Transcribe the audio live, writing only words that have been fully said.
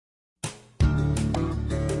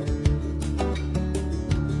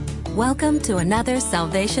Welcome to another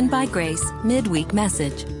Salvation by Grace Midweek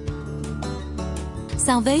message.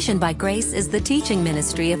 Salvation by Grace is the teaching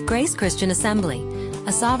ministry of Grace Christian Assembly,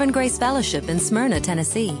 a Sovereign Grace Fellowship in Smyrna,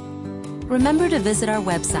 Tennessee. Remember to visit our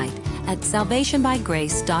website at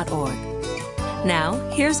salvationbygrace.org. Now,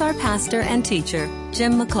 here's our pastor and teacher,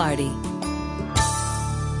 Jim McClarty.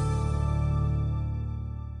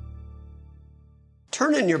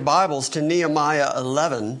 Turn in your Bibles to Nehemiah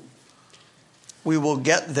 11. We will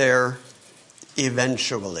get there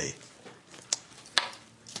eventually.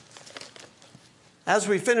 As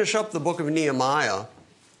we finish up the book of Nehemiah,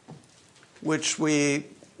 which we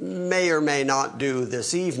may or may not do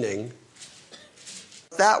this evening,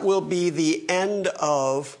 that will be the end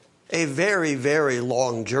of a very, very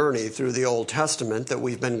long journey through the Old Testament that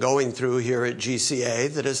we've been going through here at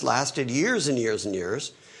GCA that has lasted years and years and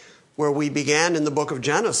years, where we began in the book of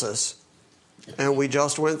Genesis, and we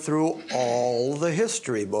just went through all the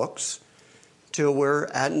history books till we're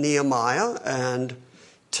at Nehemiah, and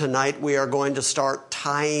tonight we are going to start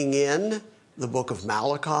tying in the book of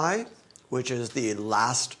Malachi, which is the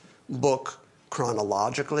last book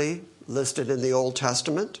chronologically listed in the Old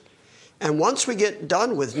Testament. And once we get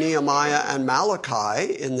done with Nehemiah and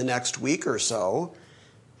Malachi in the next week or so,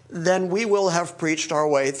 then we will have preached our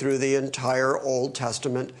way through the entire Old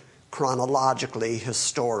Testament chronologically,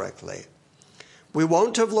 historically. We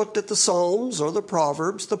won't have looked at the Psalms or the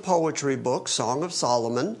Proverbs, the poetry book, Song of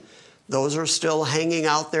Solomon. Those are still hanging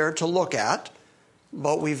out there to look at,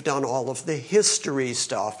 but we've done all of the history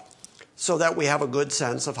stuff so that we have a good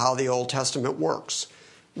sense of how the Old Testament works,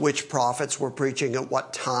 which prophets were preaching at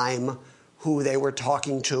what time, who they were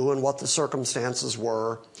talking to, and what the circumstances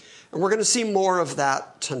were. And we're going to see more of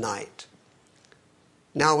that tonight.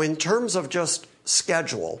 Now, in terms of just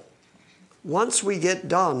schedule, once we get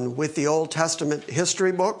done with the Old Testament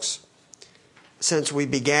history books, since we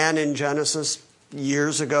began in Genesis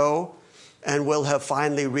years ago and will have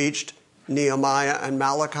finally reached Nehemiah and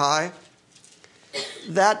Malachi,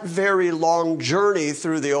 that very long journey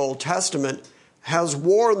through the Old Testament has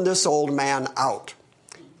worn this old man out.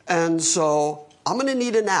 And so I'm going to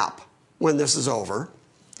need a nap when this is over.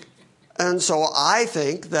 And so I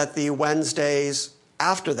think that the Wednesdays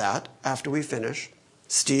after that, after we finish,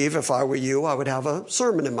 Steve, if I were you, I would have a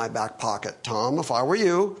sermon in my back pocket. Tom, if I were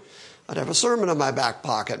you, I'd have a sermon in my back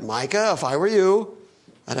pocket. Micah, if I were you,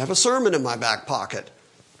 I'd have a sermon in my back pocket.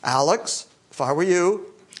 Alex, if I were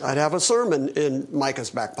you, I'd have a sermon in Micah's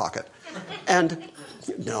back pocket. And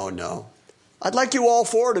no. I'd like you all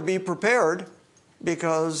four to be prepared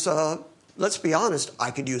because, let's be honest,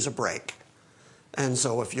 I could use a break. And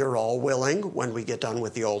so if you're all willing, when we get done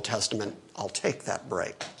with the Old Testament, I'll take that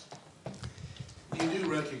break. You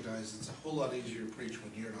do recognize it's a whole lot easier to preach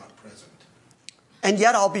when you're not present. And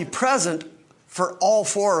yet I'll be present for all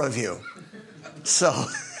four of you. So,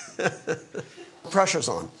 pressure's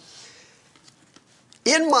on.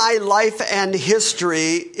 In my life and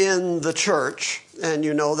history in the church, and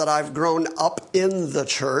you know that I've grown up in the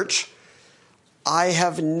church, I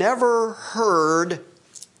have never heard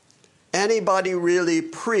anybody really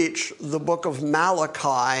preach the book of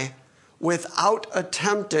Malachi without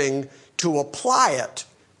attempting to apply it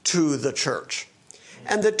to the church.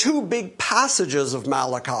 And the two big passages of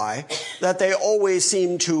Malachi that they always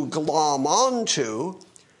seem to glom onto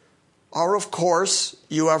are, of course,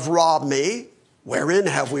 you have robbed me. Wherein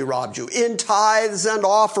have we robbed you? In tithes and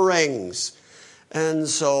offerings. And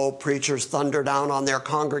so preachers thunder down on their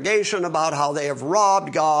congregation about how they have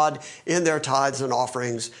robbed God in their tithes and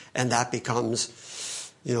offerings, and that becomes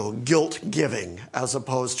guilt giving as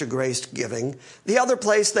opposed to grace giving. The other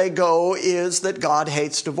place they go is that God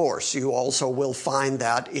hates divorce. You also will find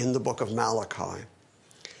that in the book of Malachi.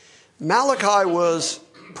 Malachi was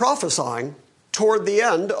prophesying toward the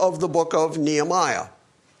end of the book of Nehemiah.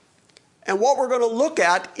 And what we're going to look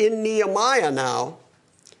at in Nehemiah now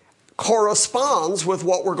corresponds with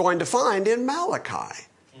what we're going to find in Malachi.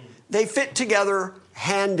 They fit together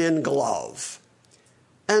hand in glove.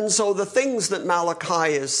 And so the things that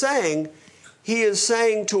Malachi is saying, he is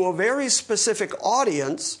saying to a very specific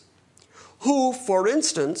audience who, for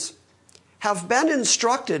instance, have been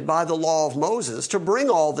instructed by the law of Moses to bring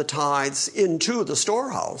all the tithes into the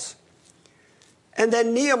storehouse. And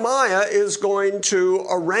then Nehemiah is going to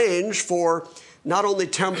arrange for not only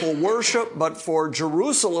temple worship, but for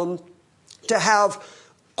Jerusalem to have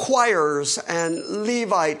choirs and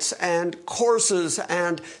Levites and courses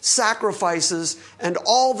and sacrifices and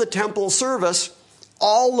all the temple service,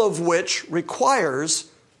 all of which requires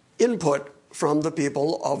input from the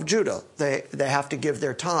people of Judah. They have to give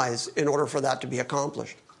their tithes in order for that to be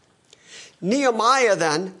accomplished. Nehemiah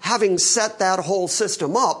then, having set that whole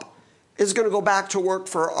system up, is going to go back to work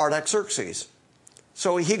for Artaxerxes.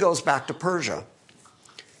 So he goes back to Persia.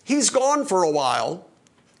 He's gone for a while,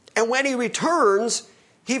 and when he returns,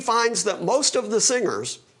 he finds that most of the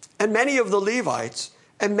singers and many of the Levites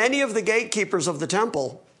and many of the gatekeepers of the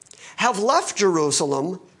temple have left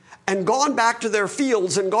Jerusalem and gone back to their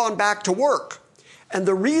fields and gone back to work. And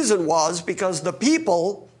the reason was because the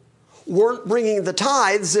people weren't bringing the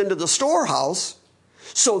tithes into the storehouse,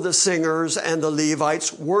 so the singers and the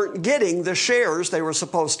Levites weren't getting the shares they were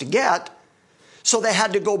supposed to get, so they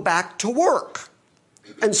had to go back to work.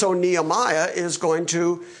 And so Nehemiah is going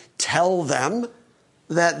to tell them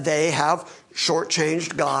that they have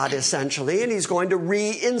shortchanged God, essentially, and he's going to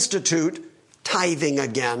reinstitute tithing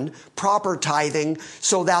again, proper tithing,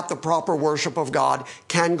 so that the proper worship of God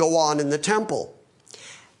can go on in the temple.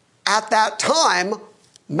 At that time,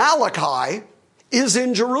 Malachi is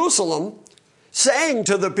in Jerusalem saying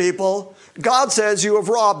to the people, God says, you have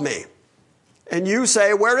robbed me. And you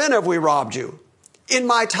say, wherein have we robbed you? In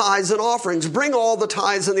my tithes and offerings. Bring all the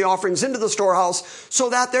tithes and the offerings into the storehouse so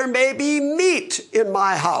that there may be meat in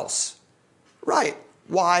my house. Right.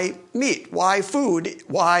 Why meat? Why food?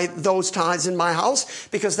 Why those tithes in my house?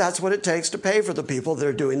 Because that's what it takes to pay for the people that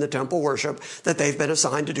are doing the temple worship that they've been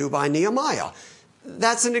assigned to do by Nehemiah.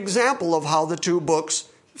 That's an example of how the two books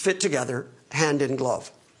fit together hand in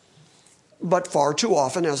glove. But far too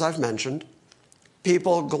often, as I've mentioned,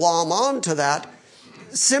 people glom on to that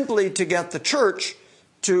simply to get the church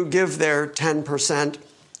to give their 10%,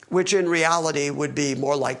 which in reality would be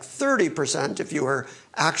more like 30% if you were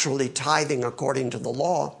actually tithing according to the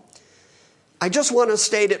law. I just want to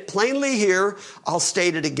state it plainly here. I'll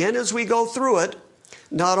state it again as we go through it.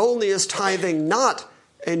 Not only is tithing not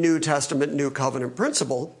a New Testament, New Covenant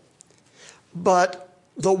principle, but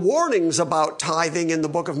the warnings about tithing in the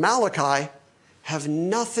book of Malachi have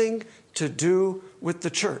nothing to do with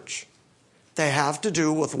the church. They have to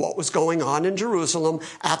do with what was going on in Jerusalem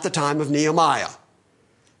at the time of Nehemiah.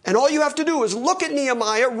 And all you have to do is look at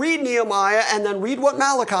Nehemiah, read Nehemiah, and then read what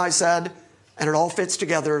Malachi said, and it all fits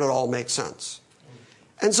together and it all makes sense.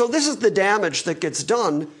 And so this is the damage that gets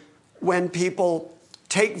done when people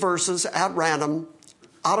take verses at random,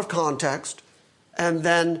 out of context, and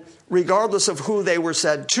then regardless of who they were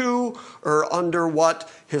said to or under what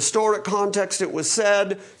historic context it was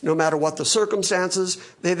said, no matter what the circumstances,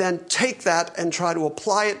 they then take that and try to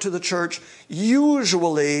apply it to the church,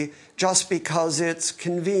 usually just because it's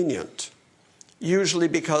convenient. Usually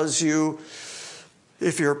because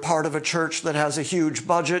if you're part of a church that has a huge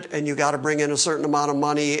budget and you got to bring in a certain amount of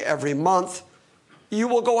money every month, you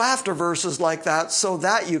will go after verses like that so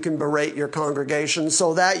that you can berate your congregation,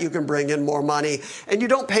 so that you can bring in more money. And you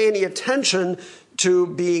don't pay any attention to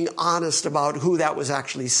being honest about who that was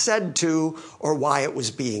actually said to or why it was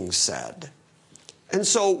being said. And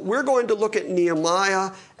so we're going to look at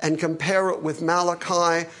Nehemiah and compare it with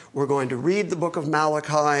Malachi. We're going to read the book of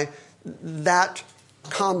Malachi. That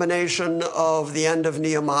combination of the end of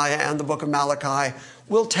Nehemiah and the book of Malachi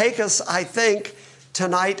will take us, I think,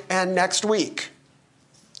 tonight and next week.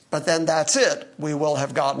 But then that's it. We will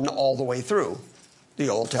have gotten all the way through the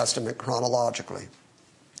Old Testament chronologically.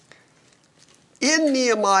 In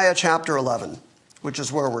Nehemiah chapter 11, which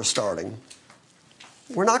is where we're starting,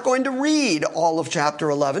 we're not going to read all of chapter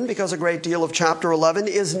 11 because a great deal of chapter 11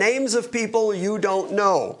 is names of people you don't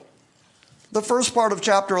know. The first part of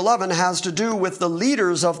chapter 11 has to do with the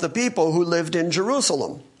leaders of the people who lived in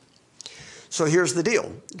Jerusalem. So here's the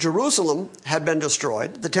deal. Jerusalem had been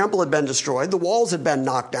destroyed. The temple had been destroyed. The walls had been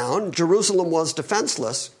knocked down. Jerusalem was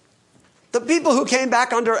defenseless. The people who came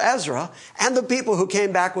back under Ezra and the people who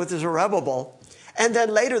came back with Zerubbabel, and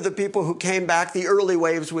then later the people who came back, the early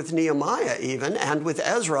waves with Nehemiah even, and with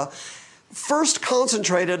Ezra, first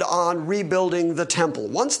concentrated on rebuilding the temple.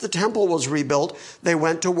 Once the temple was rebuilt, they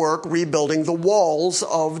went to work rebuilding the walls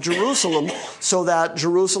of Jerusalem so that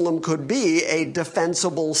Jerusalem could be a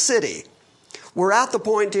defensible city. We're at the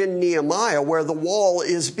point in Nehemiah where the wall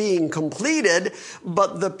is being completed,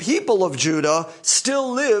 but the people of Judah still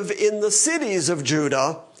live in the cities of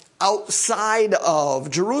Judah outside of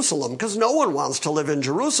Jerusalem, because no one wants to live in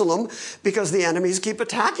Jerusalem because the enemies keep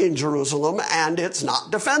attacking Jerusalem and it's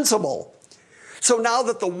not defensible. So now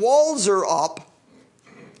that the walls are up,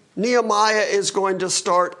 Nehemiah is going to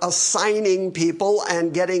start assigning people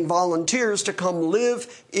and getting volunteers to come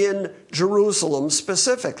live in Jerusalem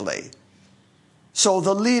specifically. So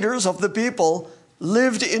the leaders of the people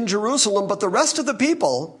lived in Jerusalem, but the rest of the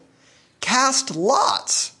people cast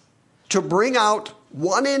lots to bring out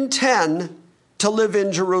 1 in 10 to live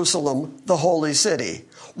in Jerusalem, the holy city,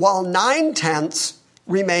 while 9/10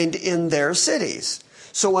 remained in their cities.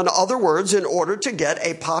 So in other words, in order to get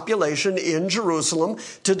a population in Jerusalem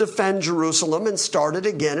to defend Jerusalem and start it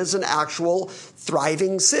again as an actual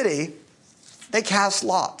thriving city, they cast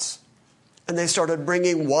lots. And they started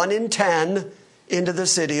bringing 1 in 10 into the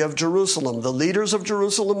city of Jerusalem. The leaders of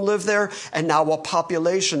Jerusalem live there, and now a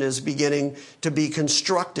population is beginning to be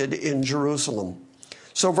constructed in Jerusalem.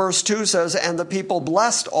 So verse 2 says, and the people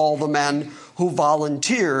blessed all the men who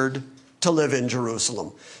volunteered to live in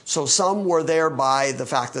Jerusalem. So some were there by the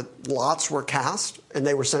fact that lots were cast and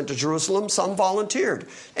they were sent to Jerusalem. Some volunteered.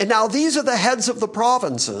 And now these are the heads of the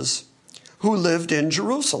provinces who lived in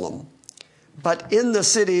Jerusalem. But in the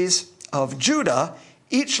cities of Judah,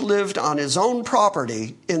 each lived on his own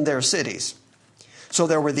property in their cities. So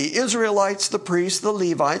there were the Israelites, the priests, the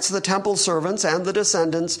Levites, the temple servants, and the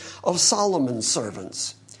descendants of Solomon's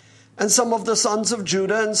servants. And some of the sons of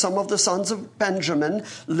Judah and some of the sons of Benjamin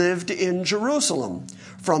lived in Jerusalem.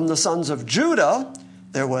 From the sons of Judah,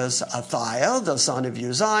 there was Athiah, the son of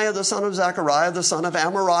Uzziah, the son of Zechariah, the son of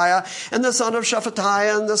Amariah, and the son of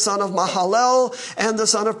Shephatiah, and the son of Mahalalel, and the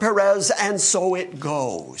son of Perez, and so it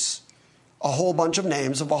goes. A whole bunch of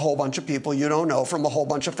names of a whole bunch of people you don't know from a whole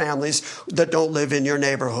bunch of families that don't live in your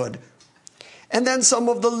neighborhood. And then some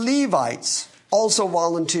of the Levites also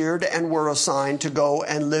volunteered and were assigned to go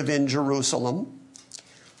and live in Jerusalem.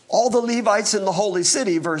 All the Levites in the holy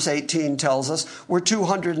city, verse 18 tells us, were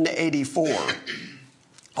 284.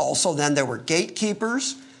 Also then there were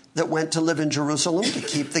gatekeepers that went to live in Jerusalem to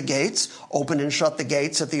keep the gates, open and shut the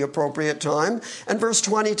gates at the appropriate time. And verse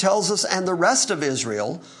 20 tells us, and the rest of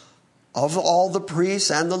Israel, of all the priests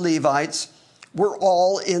and the Levites, were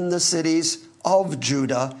all in the cities of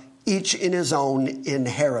Judah, each in his own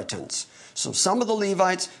inheritance. So some of the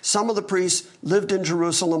Levites, some of the priests lived in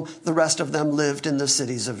Jerusalem. The rest of them lived in the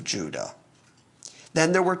cities of Judah.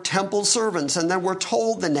 Then there were temple servants, and then we're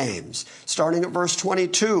told the names. Starting at verse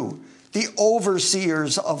 22, the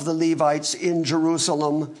overseers of the Levites in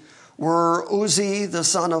Jerusalem were Uzzi, the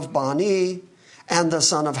son of Bani, and the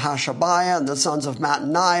son of Hashabiah, and the sons of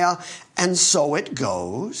Mattaniah, and so it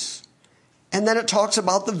goes. And then it talks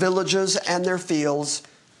about the villages and their fields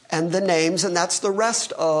and the names, and that's the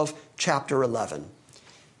rest of chapter 11.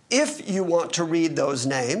 If you want to read those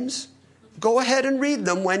names, go ahead and read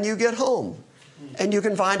them when you get home. And you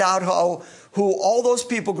can find out who all those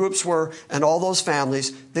people groups were and all those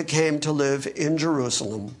families that came to live in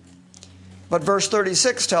Jerusalem. But verse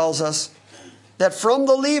 36 tells us that from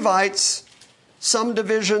the Levites, some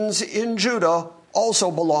divisions in Judah also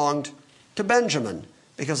belonged to Benjamin,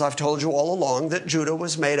 because I've told you all along that Judah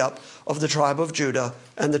was made up of the tribe of Judah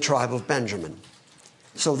and the tribe of Benjamin.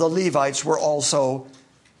 So the Levites were also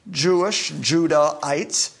Jewish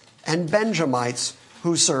Judahites and Benjamites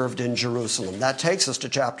who served in Jerusalem. That takes us to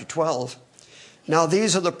chapter 12. Now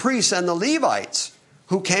these are the priests and the Levites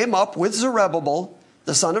who came up with Zerubbabel,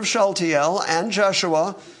 the son of Shealtiel, and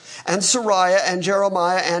Jeshua, and Sariah, and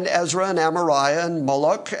Jeremiah, and Ezra, and Amariah, and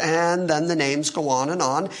Moloch, and then the names go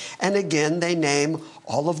on. And again, they name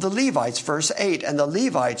all of the Levites. Verse 8, and the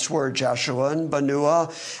Levites were Jeshua, and Benua,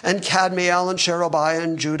 and Kadmiel, and Sherebiah,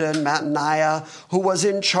 and Judah, and Mattaniah, who was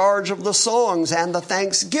in charge of the songs and the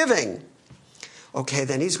thanksgiving. Okay,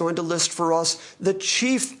 then he's going to list for us the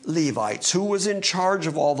chief Levites. Who was in charge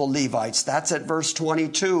of all the Levites? That's at verse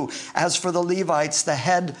 22. As for the Levites, the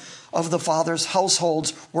head of the fathers'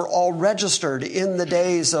 households were all registered in the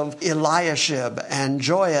days of Eliashib and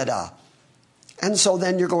Joiada. And so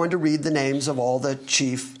then you're going to read the names of all the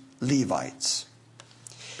chief Levites.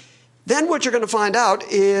 Then what you're going to find out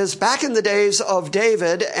is back in the days of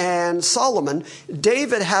David and Solomon,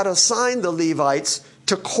 David had assigned the Levites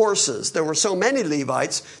to courses. There were so many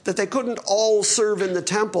Levites that they couldn't all serve in the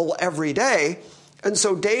temple every day. And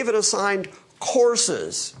so David assigned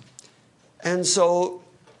courses. And so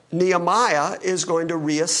Nehemiah is going to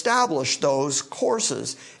reestablish those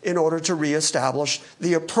courses in order to reestablish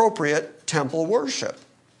the appropriate temple worship.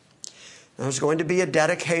 There's going to be a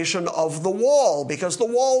dedication of the wall because the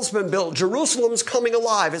wall's been built. Jerusalem's coming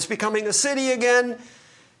alive. It's becoming a city again.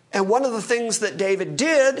 And one of the things that David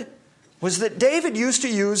did was that David used to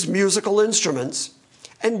use musical instruments,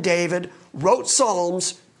 and David wrote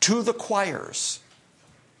psalms to the choirs.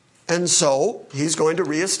 And so he's going to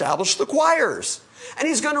reestablish the choirs, and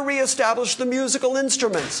he's going to reestablish the musical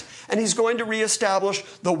instruments, and he's going to reestablish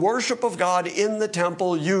the worship of God in the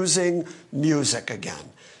temple using music again.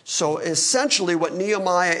 So essentially what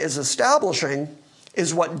Nehemiah is establishing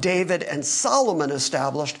is what David and Solomon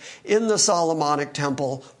established in the Solomonic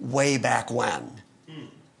temple way back when.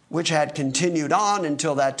 which had continued on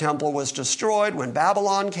until that temple was destroyed when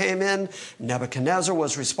Babylon came in. Nebuchadnezzar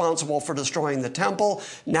was responsible for destroying the temple.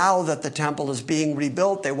 Now that the temple is being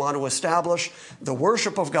rebuilt, they want to establish the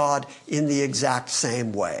worship of God in the exact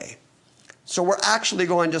same way. So we're actually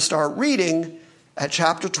going to start reading at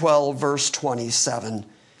chapter 12, verse 27,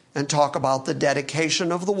 and talk about the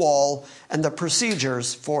dedication of the wall and the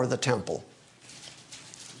procedures for the temple.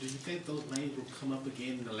 Do you think those names will come up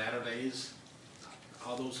again in the latter days?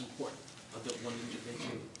 Are those important? Are the ones that you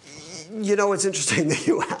mentioned? You know, it's interesting that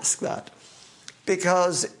you ask that,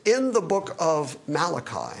 because in the book of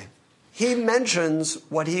Malachi, he mentions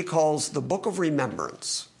what he calls the book of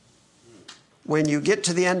remembrance. When you get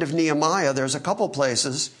to the end of Nehemiah, there's a couple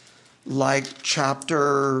places, like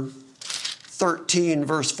chapter 13,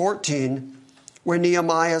 verse 14, where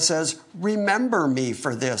Nehemiah says, "Remember me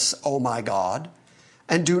for this, O my God,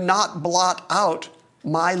 and do not blot out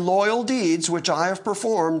my loyal deeds which I have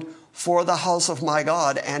performed for the house of my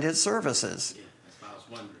God and its services." Yeah, that's what I was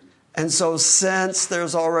wondering. And so since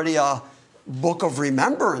there's already a book of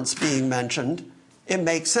remembrance being mentioned, it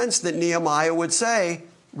makes sense that Nehemiah would say,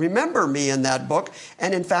 "Remember me in that book."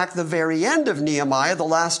 And in fact, the very end of Nehemiah, the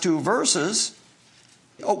last two verses,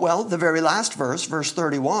 the very last verse, verse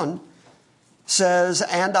 31, says,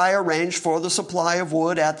 "And I arranged for the supply of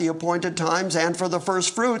wood at the appointed times and for the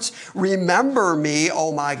first fruits. Remember me,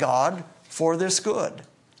 O my God, for this good."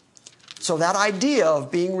 So that idea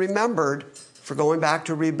of being remembered for going back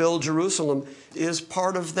to rebuild Jerusalem is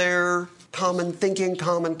part of their common thinking,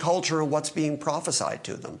 common culture, and what's being prophesied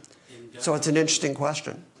to them. So it's an interesting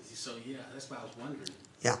question. So yeah, that's what I was wondering.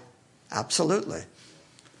 Yeah, absolutely.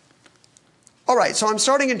 All right, so I'm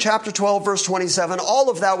starting in chapter 12, verse 27. All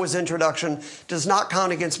of that was introduction. Does not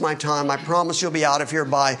count against my time. I promise you'll be out of here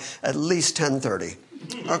by at least 10:30.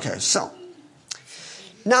 Okay, so.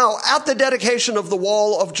 Now, at the dedication of the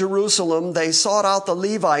wall of Jerusalem, they sought out the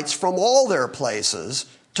Levites from all their places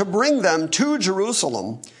to bring them to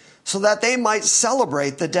Jerusalem so that they might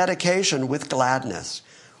celebrate the dedication with gladness,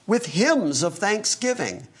 with hymns of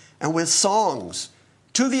thanksgiving and with songs,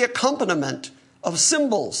 to the accompaniment of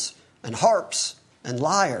cymbals and harps and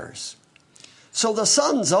lyres. So the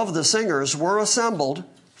sons of the singers were assembled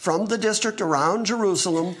from the district around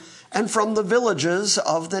Jerusalem and from the villages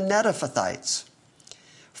of the Netophathites,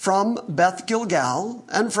 from Beth Gilgal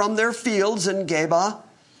and from their fields in Geba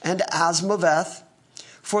and Asmaveth,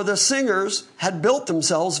 for the singers had built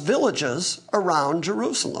themselves villages around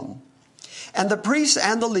Jerusalem. And the priests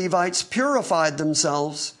and the Levites purified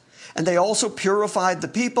themselves, and they also purified the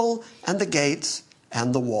people and the gates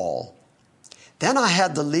and the wall. Then I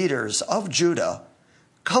had the leaders of Judah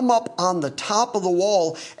come up on the top of the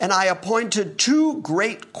wall, and I appointed two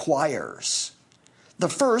great choirs. The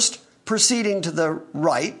first proceeding to the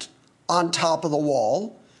right on top of the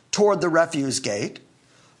wall toward the refuse gate.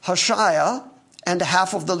 Hoshea and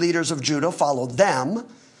half of the leaders of Judah followed them,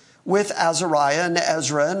 with Azariah and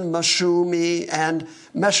Ezra and Meshulmi and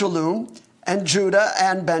Meshullam and Judah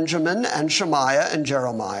and Benjamin and Shemaiah and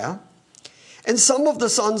Jeremiah. And some of the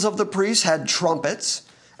sons of the priests had trumpets,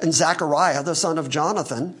 and Zechariah, the son of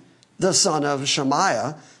Jonathan, the son of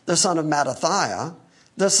Shemaiah, the son of Mattathiah,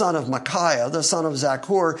 the son of Micaiah, the son of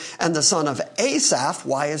Zakur, and the son of Asaph.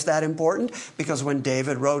 Why is that important? Because when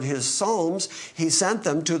David wrote his psalms, he sent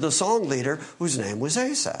them to the song leader whose name was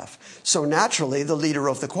Asaph. So naturally, the leader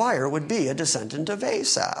of the choir would be a descendant of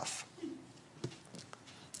Asaph.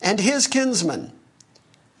 And his kinsmen,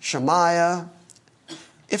 Shemaiah.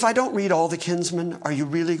 If I don't read all the kinsmen, are you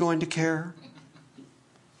really going to care?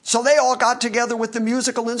 So they all got together with the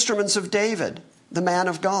musical instruments of David, the man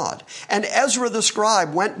of God. And Ezra the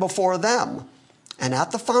scribe went before them. And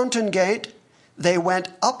at the fountain gate, they went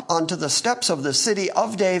up onto the steps of the city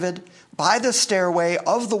of David by the stairway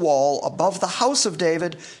of the wall above the house of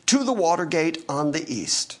David to the water gate on the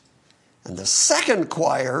east. And the second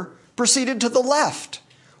choir proceeded to the left,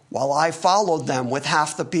 while I followed them with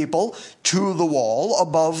half the people to the wall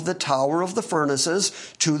above the tower of the furnaces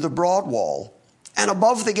to the broad wall, and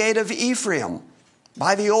above the gate of Ephraim,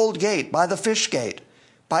 by the old gate, by the fish gate,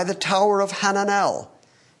 by the tower of Hananel,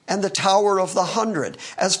 and the tower of the 100,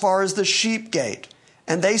 as far as the sheep gate.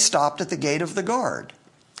 And they stopped at the gate of the guard.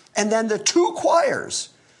 And then the two choirs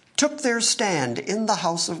took their stand in the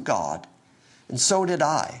house of God, and so did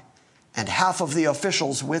I, and half of the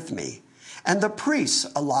officials with me. And the priests,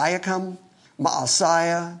 Eliakim,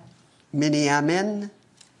 Maaseiah, Miniamin,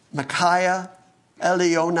 Micaiah,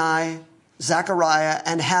 Elionai, Zechariah,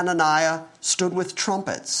 and Hananiah stood with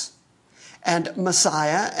trumpets. And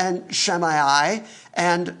Messiah and Shemaiah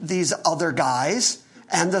and these other guys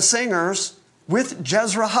and the singers, with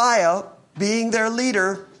Jezrahiah being their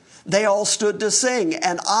leader, they all stood to sing.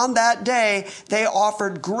 And on that day, they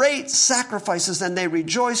offered great sacrifices and they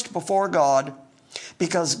rejoiced before God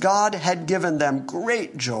because God had given them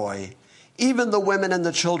great joy. Even the women and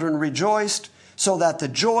the children rejoiced, so that the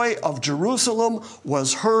joy of Jerusalem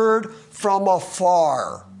was heard from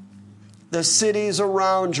afar. The cities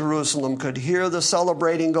around Jerusalem could hear the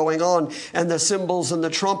celebrating going on, and the cymbals and the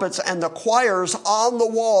trumpets and the choirs on the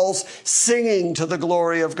walls singing to the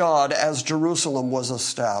glory of God as Jerusalem was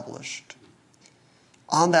established.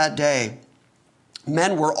 On that day,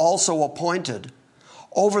 men were also appointed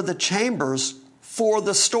over the chambers for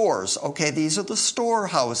the stores. Okay, these are the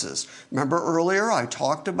storehouses. Remember earlier I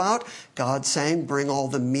talked about God saying, bring all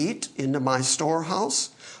the meat into my storehouse?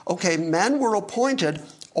 Okay, men were appointed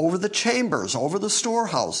over the chambers, over the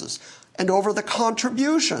storehouses, and over the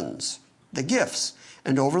contributions, the gifts,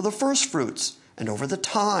 and over the first fruits, and over the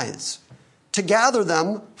tithes, to gather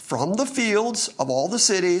them from the fields of all the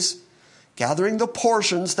cities, gathering the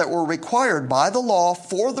portions that were required by the law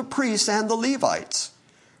for the priests and the Levites.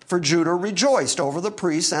 For Judah rejoiced over the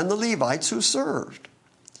priests and the Levites who served.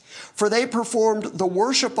 For they performed the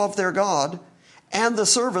worship of their God and the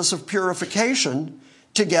service of purification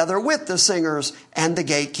together with the singers and the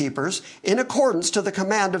gatekeepers in accordance to the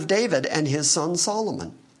command of David and his son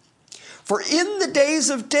Solomon. For in the days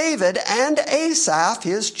of David and Asaph,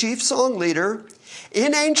 his chief song leader,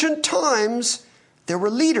 in ancient times there were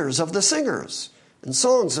leaders of the singers and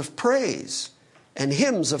songs of praise and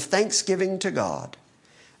hymns of thanksgiving to God.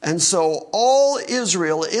 And so all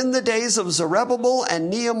Israel in the days of Zerubbabel and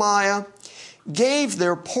Nehemiah gave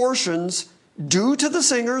their portions due to the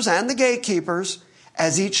singers and the gatekeepers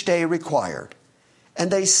as each day required. And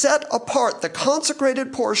they set apart the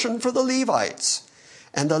consecrated portion for the Levites.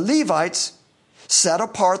 And the Levites set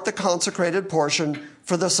apart the consecrated portion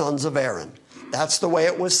for the sons of Aaron. That's the way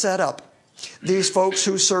it was set up. These folks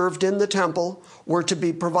who served in the temple were to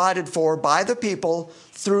be provided for by the people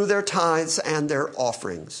through their tithes and their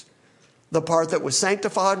offerings. The part that was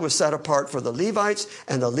sanctified was set apart for the Levites,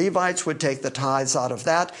 and the Levites would take the tithes out of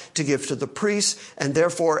that to give to the priests, and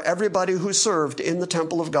therefore everybody who served in the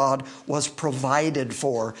temple of God was provided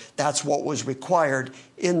for. That's what was required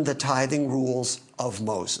in the tithing rules of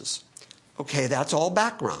Moses. Okay, that's all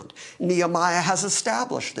background. Nehemiah has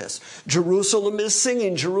established this. Jerusalem is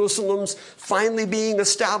singing. Jerusalem's finally being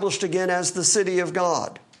established again as the city of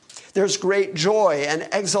God. There's great joy and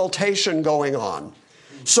exaltation going on.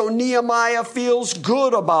 So Nehemiah feels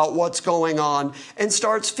good about what's going on and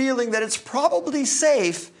starts feeling that it's probably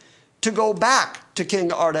safe to go back to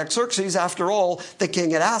King Artaxerxes. After all, the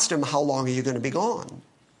king had asked him, how long are you going to be gone?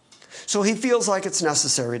 So he feels like it's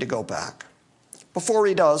necessary to go back. Before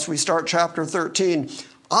he does, we start chapter 13.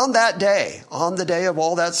 On that day, on the day of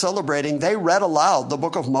all that celebrating, they read aloud the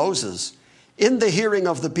book of Moses in the hearing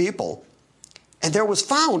of the people. And there was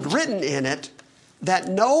found written in it that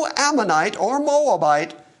no Ammonite or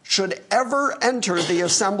Moabite should ever enter the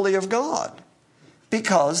assembly of God,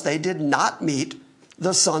 because they did not meet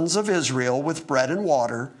the sons of Israel with bread and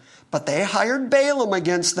water, but they hired Balaam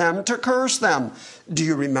against them to curse them. Do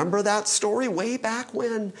you remember that story way back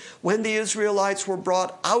when the Israelites were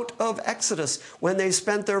brought out of Exodus, when they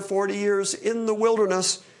spent their 40 years in the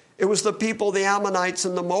wilderness? It was the people, the Ammonites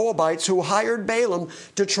and the Moabites, who hired Balaam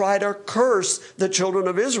to try to curse the children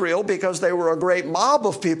of Israel because they were a great mob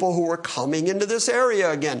of people who were coming into this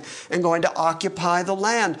area again and going to occupy the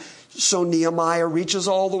land. So Nehemiah reaches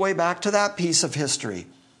all the way back to that piece of history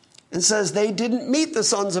and says they didn't meet the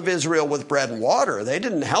sons of Israel with bread and water. They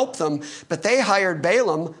didn't help them, but they hired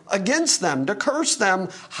Balaam against them to curse them.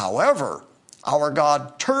 However, our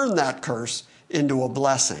God turned that curse into a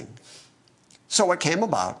blessing. So it came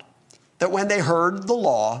about that when they heard the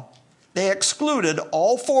law, they excluded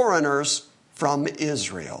all foreigners from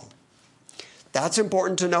Israel. That's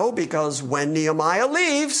important to know, because when Nehemiah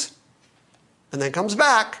leaves and then comes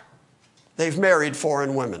back, they've married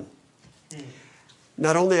foreign women.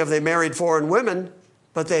 Not only have they married foreign women,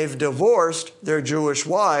 but they've divorced their Jewish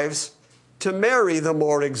wives to marry the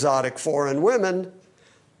more exotic foreign women.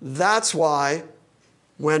 That's why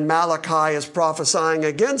when Malachi is prophesying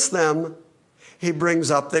against them, he brings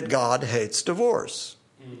up that God hates divorce,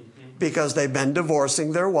 because they've been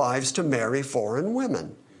divorcing their wives to marry foreign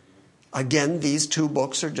women. Again, these two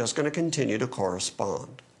books are just going to continue to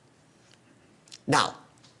correspond. Now,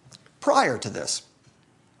 prior to this,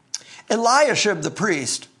 Eliashib the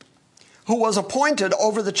priest, who was appointed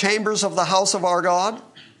over the chambers of the house of our God,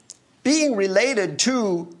 being related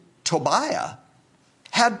to Tobiah,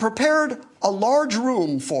 had prepared a large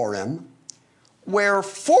room for him, where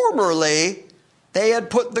formerly they had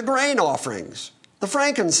put the grain offerings, the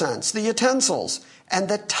frankincense, the utensils, and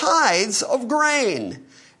the tithes of grain,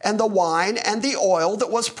 and the wine and the oil that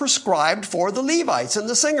was prescribed for the Levites and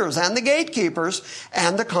the singers and the gatekeepers,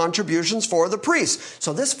 and the contributions for the priests.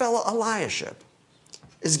 So this fellow Eliashib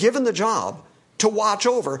is given the job to watch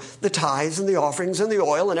over the tithes and the offerings and the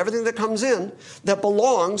oil and everything that comes in that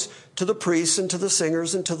belongs to the priests and to the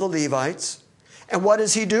singers and to the Levites. And what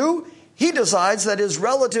does he do? He decides that his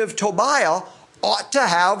relative Tobiah ought to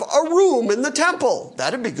have a room in the temple.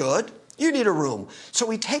 That'd be good. You need a room. So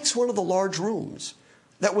he takes one of the large rooms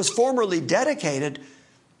that was formerly dedicated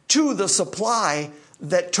to the supply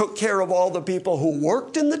that took care of all the people who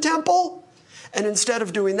worked in the temple. And instead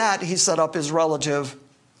of doing that, he set up his relative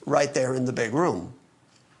right there in the big room.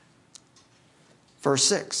 Verse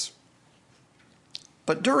 6.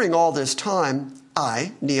 But during all this time,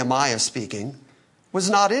 I, Nehemiah speaking, was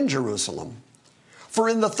not in Jerusalem. For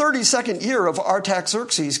in the 32nd year of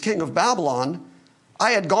Artaxerxes, king of Babylon,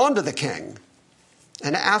 I had gone to the king.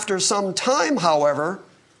 And after some time, however,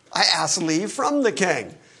 I asked leave from the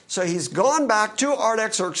king. So he's gone back to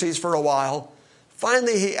Artaxerxes for a while.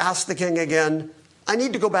 Finally, he asked the king again, I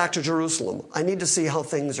need to go back to Jerusalem. I need to see how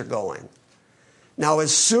things are going. Now,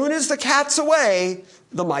 as soon as the cat's away,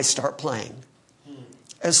 the mice start playing.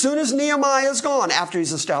 As soon as Nehemiah is gone, after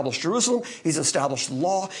he's established Jerusalem, he's established the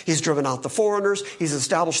law, he's driven out the foreigners, he's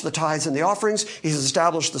established the tithes and the offerings, he's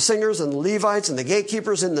established the singers and the Levites and the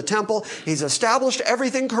gatekeepers in the temple, he's established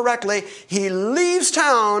everything correctly, he leaves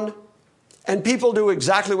town, and people do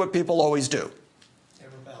exactly what people always do. They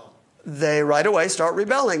rebel. They right away start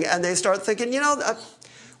rebelling, and they start thinking,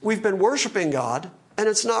 we've been worshiping God, and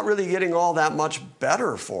it's not really getting all that much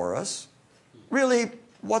better for us. Really,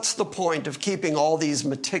 what's the point of keeping all these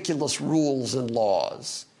meticulous rules and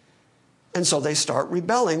laws? And so they start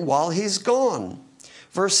rebelling while he's gone.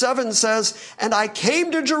 Verse 7 says, And I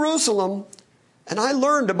came to Jerusalem, and I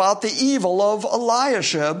learned about the evil of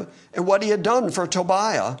Eliashib and what he had done for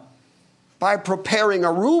Tobiah by preparing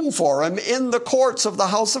a room for him in the courts of the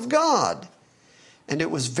house of God. And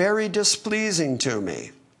it was very displeasing to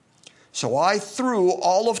me. So I threw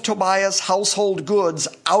all of Tobiah's household goods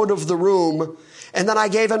out of the room, and then I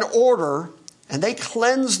gave an order, and they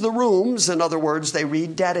cleansed the rooms. In other words, they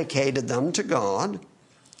rededicated them to God.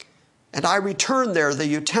 And I returned there the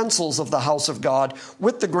utensils of the house of God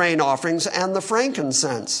with the grain offerings and the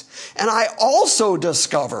frankincense. And I also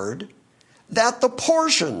discovered that the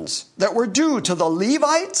portions that were due to the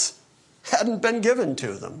Levites hadn't been given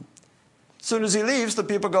to them. As soon as he leaves, the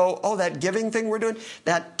people go, oh, that giving thing we're doing,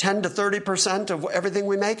 that 10 to 30% of everything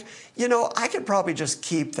we make, I could probably just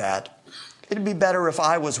keep that. It'd be better if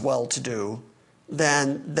I was well-to-do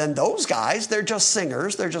than those guys. They're just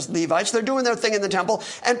singers. They're just Levites. They're doing their thing in the temple.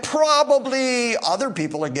 And probably other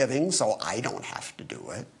people are giving, so I don't have to do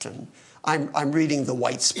it. And I'm reading the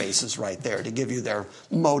white spaces right there to give you their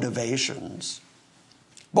motivations.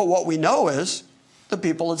 But what we know is the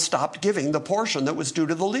people had stopped giving the portion that was due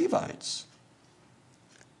to the Levites.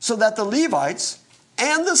 So that the Levites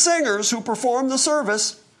and the singers who performed the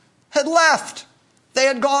service had left. They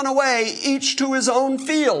had gone away, each to his own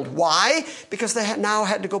field. Why? Because they now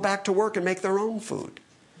had to go back to work and make their own food.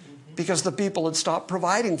 Because the people had stopped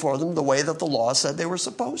providing for them the way that the law said they were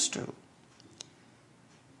supposed to.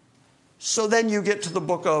 So then you get to the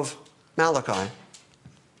book of Malachi.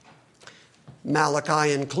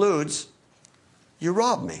 Malachi includes, you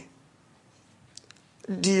robbed me.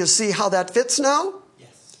 Do you see how that fits now?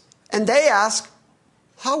 Yes. And they ask,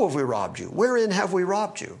 how have we robbed you? Wherein have we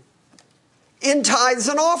robbed you? In tithes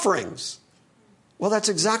and offerings. Well, that's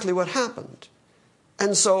exactly what happened.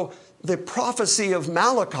 And so the prophecy of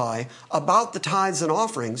Malachi about the tithes and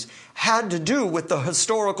offerings had to do with the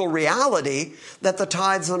historical reality that the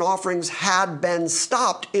tithes and offerings had been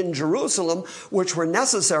stopped in Jerusalem, which were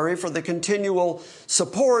necessary for the continual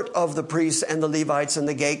support of the priests and the Levites and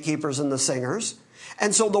the gatekeepers and the singers.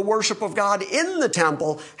 And so the worship of God in the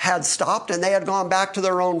temple had stopped, and they had gone back to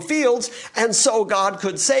their own fields. And so God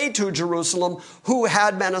could say to Jerusalem, who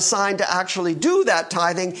had been assigned to actually do that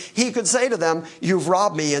tithing, he could say to them, you've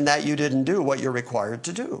robbed me in that you didn't do what you're required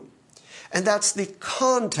to do. And that's the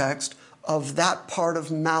context of that part of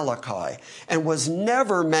Malachi, and was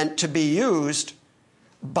never meant to be used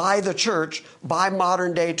by the church, by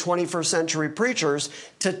modern day 21st century preachers,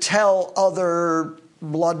 to tell other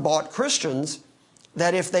blood-bought Christians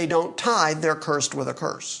that if they don't tithe, they're cursed with a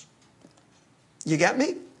curse. You get me?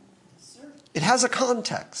 Yes, sir. It has a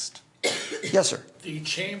context. Yes, sir. The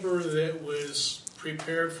chamber that was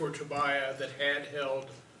prepared for Tobiah that had held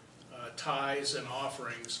tithes and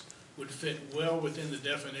offerings would fit well within the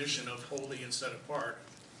definition of holy and set apart.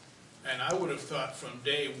 And I would have thought from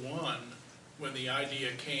day one, when the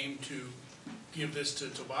idea came to give this to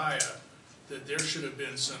Tobiah, that there should have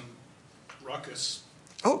been some ruckus.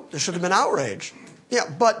 Oh, there should have been outrage. Yeah,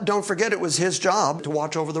 but don't forget it was his job to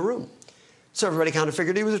watch over the room. So everybody kind of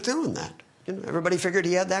figured he was doing that. Everybody figured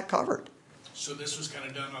he had that covered. So this was kind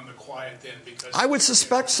of done on the quiet then because... I would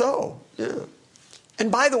suspect so, yeah.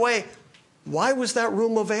 And by the way, why was that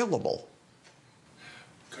room available?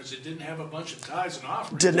 Because it didn't have a bunch of tithes and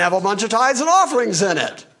offerings. Didn't have a bunch of tithes and offerings in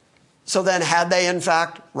it. So then had they in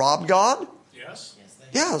fact robbed God? Yes.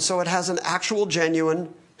 Yeah, so it has an actual,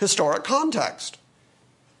 genuine, historic context.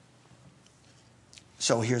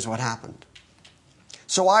 So here's what happened.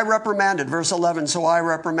 So I reprimanded, verse 11, so I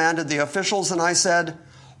reprimanded the officials and I said,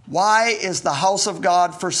 why is the house of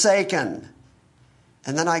God forsaken?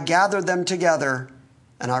 And then I gathered them together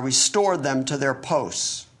and I restored them to their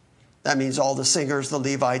posts. That means all the singers, the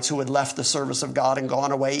Levites who had left the service of God and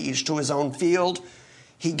gone away, each to his own field.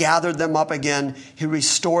 He gathered them up again. He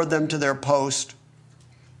restored them to their post.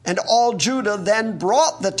 And all Judah then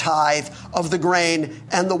brought the tithe of the grain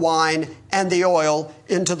and the wine and the oil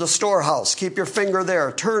into the storehouse. Keep your finger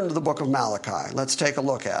there. Turn to the book of Malachi. Let's take a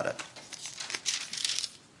look at it.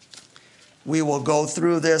 We will go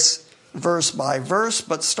through this verse by verse,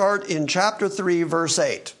 but start in chapter 3, verse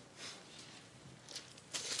 8.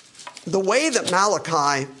 The way that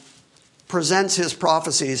Malachi presents his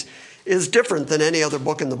prophecies is different than any other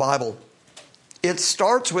book in the Bible. It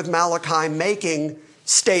starts with Malachi making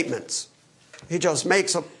statements. He just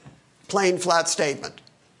makes a plain, flat statement.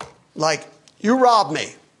 Like, you robbed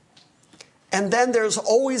me. And then there's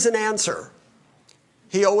always an answer.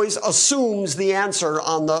 He always assumes the answer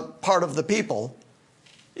on the part of the people.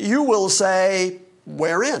 You will say,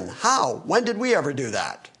 wherein? How? When did we ever do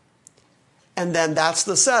that? And then that's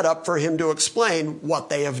the setup for him to explain what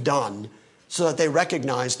they have done so that they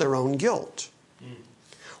recognize their own guilt.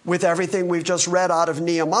 With everything we've just read out of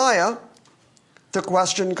Nehemiah, the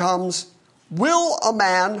question comes, will a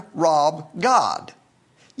man rob God?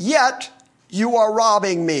 Yet you are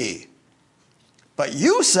robbing me. But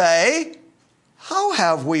you say, how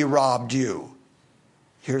have we robbed you?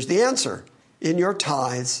 Here's the answer. In your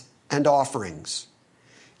tithes and offerings.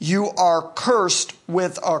 You are cursed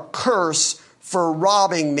with a curse for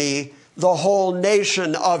robbing me, the whole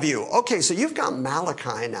nation of you. Okay, so you've got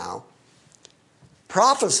Malachi now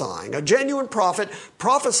prophesying, a genuine prophet,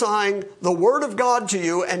 prophesying the word of God to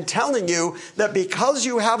you and telling you that because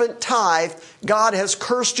you haven't tithed, God has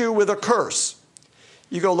cursed you with a curse.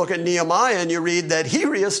 You go look at Nehemiah and you read that he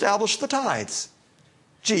reestablished the tithes.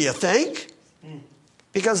 Gee, you think?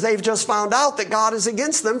 Because they've just found out that God is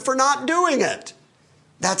against them for not doing it.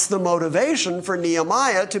 That's the motivation for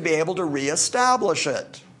Nehemiah to be able to reestablish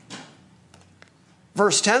it.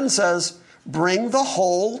 Verse 10 says, bring the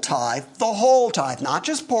whole tithe, not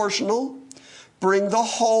just portional. Bring the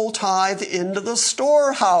whole tithe into the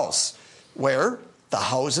storehouse, where the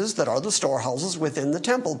houses that are the storehouses within the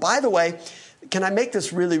temple. By the way, can I make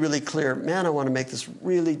this really, really clear? Man, I want to make this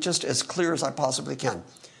really just as clear as I possibly can.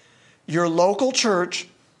 Your local church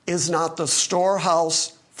is not the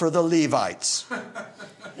storehouse for the Levites.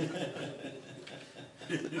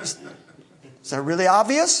 Is that really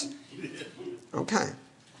obvious? Okay.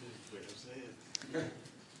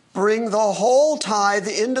 Bring the whole tithe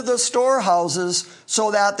into the storehouses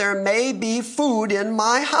so that there may be food in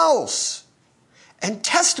my house. And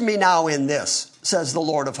test me now in this, says the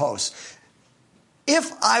Lord of hosts.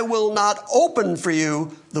 If I will not open for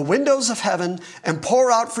you the windows of heaven and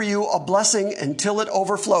pour out for you a blessing until it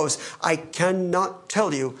overflows. I cannot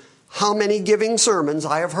tell you how many giving sermons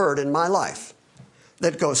I have heard in my life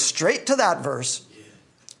that go straight to that verse.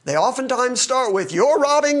 They oftentimes start with, you're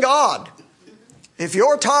robbing God. If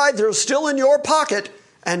your tithes are still in your pocket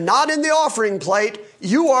and not in the offering plate,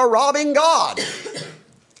 you are robbing God.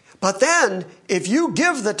 But then, if you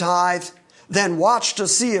give the tithe, then watch to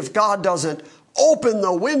see if God doesn't open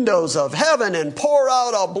the windows of heaven and pour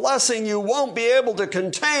out a blessing you won't be able to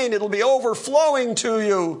contain. It'll be overflowing to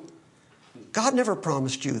you. God never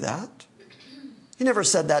promised you that. He never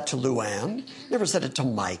said that to Luann. Never said it to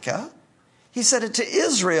Micah. He said it to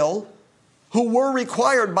Israel, who were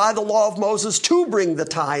required by the law of Moses to bring the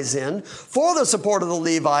tithes in for the support of the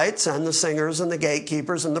Levites and the singers and the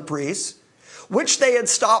gatekeepers and the priests, which they had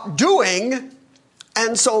stopped doing.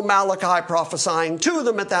 And so Malachi, prophesying to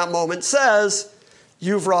them at that moment, says,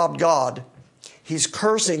 you've robbed God. He's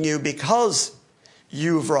cursing you because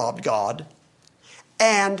you've robbed God.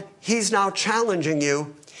 And he's now challenging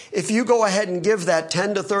you. If you go ahead and give that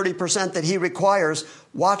 10 to 30% that he requires,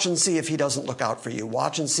 watch and see if he doesn't look out for you.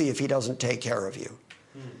 Watch and see if he doesn't take care of you.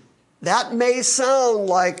 That may sound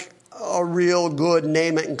like a real good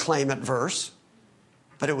name it and claim it verse.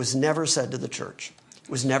 but it was never said to the church. It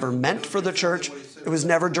was never meant for the church. It was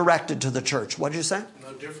never directed to the church. What did you say?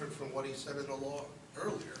 No different from what he said in the law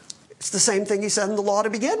earlier. It's the same thing he said in the law to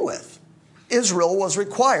begin with. Israel was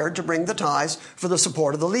required to bring the tithes for the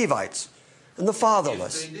support of the Levites and the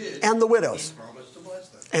fatherless and the widows. He promised to bless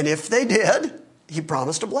them. And if they did, he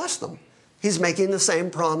promised to bless them. He's making the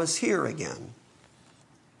same promise here again.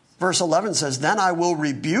 Verse 11 says, then I will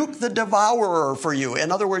rebuke the devourer for you.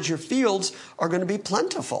 In other words, your fields are going to be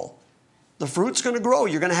plentiful. The fruit's going to grow.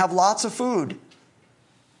 You're going to have lots of food.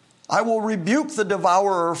 I will rebuke the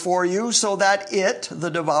devourer for you so that it, the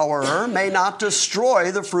devourer, may not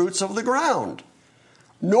destroy the fruits of the ground.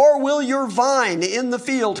 Nor will your vine in the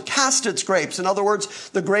field cast its grapes. In other words,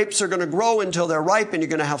 the grapes are going to grow until they're ripe and you're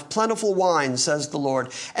going to have plentiful wine, says the Lord.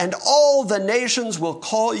 And all the nations will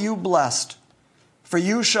call you blessed, for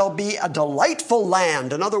you shall be a delightful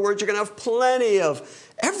land. In other words, you're going to have plenty of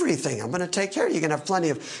everything. I'm going to take care of you. You're going to have plenty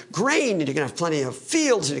of grain, and you're going to have plenty of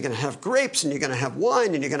fields, and you're going to have grapes, and you're going to have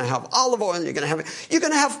wine, and you're going to have olive oil, and you're going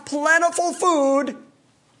to have plentiful food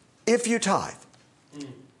if you tithe.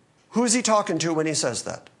 Who's he talking to when he says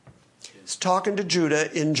that? He's talking to Judah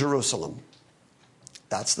in Jerusalem.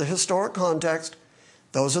 That's the historic context.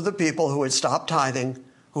 Those are the people who had stopped tithing,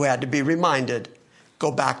 who had to be reminded, go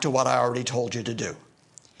back to what I already told you to do.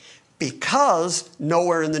 Because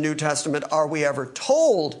nowhere in the New Testament are we ever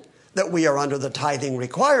told that we are under the tithing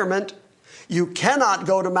requirement, you cannot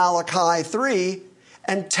go to Malachi 3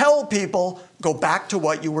 and tell people, go back to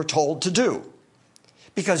what you were told to do.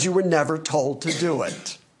 Because you were never told to do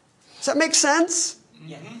it. Does that make sense?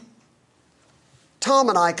 Yeah. Tom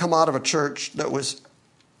and I come out of a church that was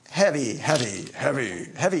heavy tithe.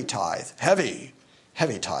 Heavy tithe.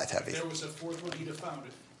 If there was a fourth one, he'd have found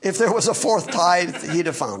it. If there was a fourth tithe, he'd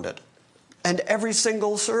have found it. And every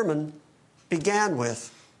single sermon began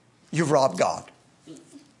with, you've robbed God.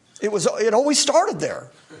 It always started there.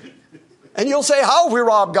 And you'll say, how have we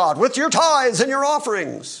robbed God? With your tithes and your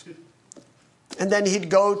offerings. And then he'd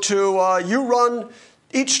go to, you run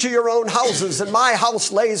each to your own houses, and my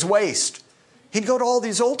house lays waste. He'd go to all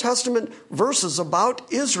these Old Testament verses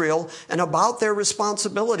about Israel and about their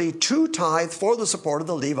responsibility to tithe for the support of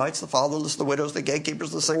the Levites, the fatherless, the widows, the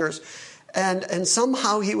gatekeepers, the singers. And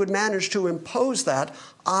somehow he would manage to impose that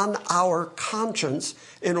on our conscience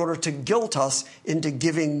in order to guilt us into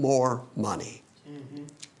giving more money. Mm-hmm.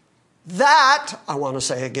 That, I want to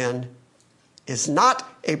say again, is not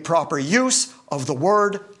a proper use of the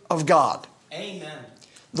Word of God. Amen.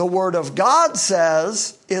 The Word of God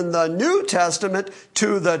says in the New Testament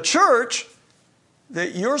to the church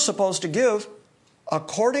that you're supposed to give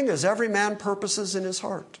according as every man purposes in his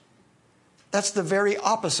heart. That's the very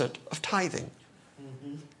opposite of tithing.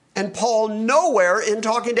 Mm-hmm. And Paul nowhere in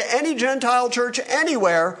talking to any Gentile church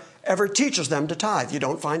anywhere ever teaches them to tithe. You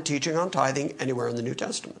don't find teaching on tithing anywhere in the New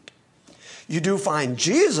Testament. You do find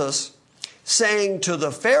Jesus saying to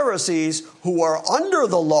the Pharisees who are under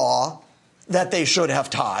the law that they should have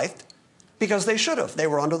tithed, because they should have. They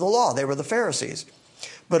were under the law. They were the Pharisees.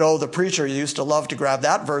 But the preacher used to love to grab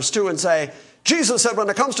that verse too and say, Jesus said when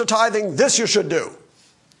it comes to tithing, this you should do.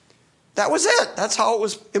 That was it. That's how it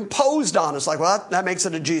was imposed on us. Like, well, that makes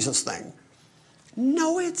it a Jesus thing.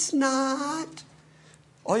 No, it's not.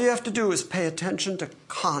 All you have to do is pay attention to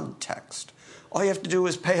context. All you have to do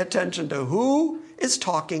is pay attention to who is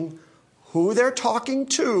talking, who they're talking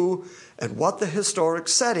to, and what the historic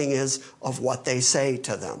setting is of what they say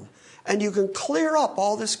to them. And you can clear up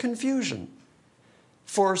all this confusion.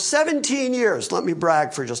 For 17 years, let me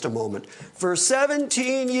brag for just a moment. For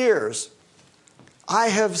 17 years, I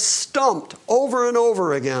have stumped over and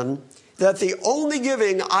over again that the only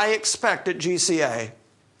giving I expect at GCA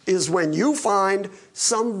is when you find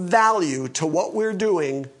some value to what we're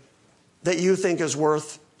doing that you think is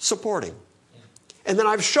worth supporting. And then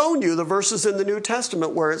I've shown you the verses in the New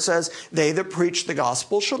Testament where it says, they that preach the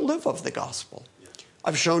gospel should live of the gospel.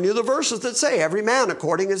 I've shown you the verses that say, every man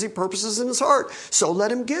according as he purposes in his heart, so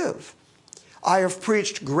let him give. I have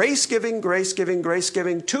preached grace giving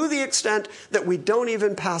to the extent that we don't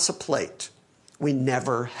even pass a plate. We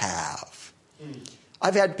never have.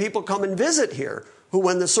 I've had people come and visit here who,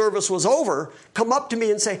 when the service was over, come up to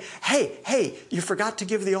me and say, hey, you forgot to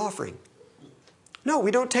give the offering. No,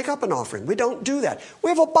 we don't take up an offering. We don't do that.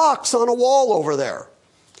 We have a box on a wall over there.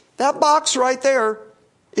 That box right there,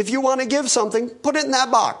 if you want to give something, put it in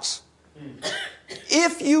that box.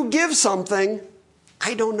 If you give something,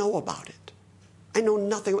 I don't know about it. I know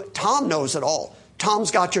nothing. Tom knows it all.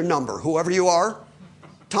 Tom's got your number. Whoever you are,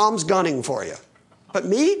 Tom's gunning for you. But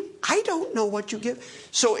me, I don't know what you give.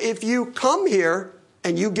 So if you come here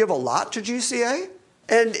and you give a lot to GCA,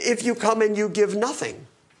 and if you come and you give nothing,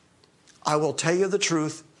 I will tell you the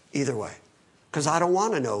truth either way, because I don't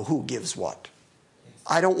want to know who gives what.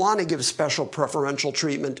 I don't want to give special preferential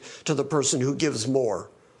treatment to the person who gives more,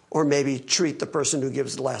 or maybe treat the person who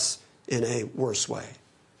gives less in a worse way.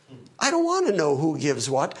 I don't want to know who gives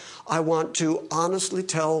what. I want to honestly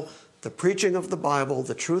tell the preaching of the Bible,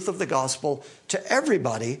 the truth of the gospel to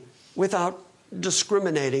everybody without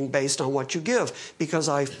discriminating based on what you give, because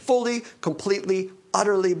I fully, completely,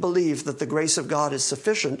 utterly believe that the grace of God is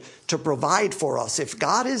sufficient to provide for us. If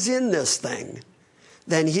God is in this thing,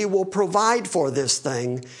 then he will provide for this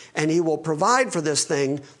thing, and he will provide for this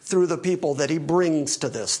thing through the people that he brings to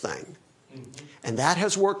this thing. And that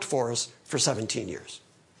has worked for us for 17 years.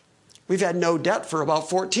 We've had no debt for about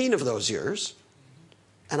 14 of those years.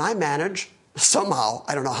 And I manage, somehow,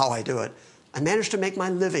 I don't know how I do it, I manage to make my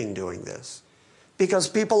living doing this. Because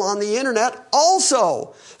people on the internet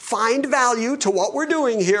also find value to what we're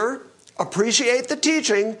doing here, appreciate the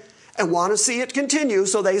teaching, and want to see it continue,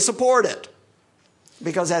 so they support it.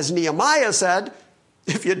 Because as Nehemiah said,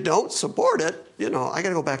 if you don't support it, I got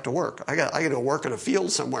to go back to work. I got to go work in a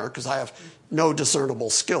field somewhere because I have no discernible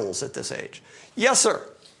skills at this age. Yes, sir.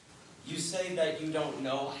 You say that you don't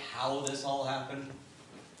know how this all happened.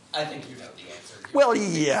 I think you know the answer. Well,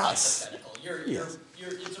 yes.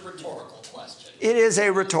 It's a rhetorical question. It is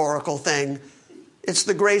a rhetorical thing. It's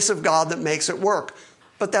the grace of God that makes it work.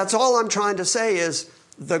 But that's all I'm trying to say is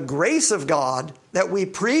the grace of God that we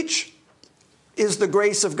preach is the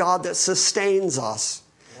grace of God that sustains us.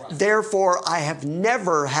 Right. Therefore, I have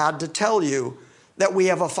never had to tell you that we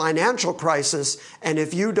have a financial crisis, and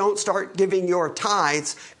if you don't start giving your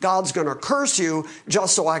tithes, God's going to curse you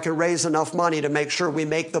just so I can raise enough money to make sure we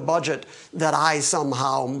make the budget that I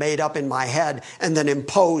somehow made up in my head and then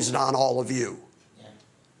imposed on all of you. Yeah.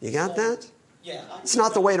 You got that? Yeah. It's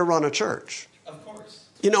not the way to run a church. Of course.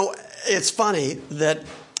 It's funny that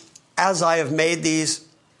as I have made these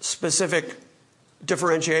specific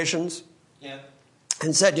differentiations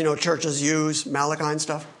and said, churches use Malachi and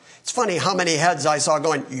stuff, it's funny how many heads I saw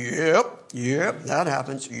going, yep, that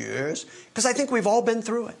happens, yes. Because I think we've all been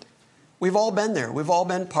through it. We've all been there. We've all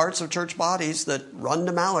been parts of church bodies that run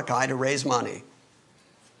to Malachi to raise money,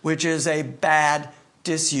 which is a bad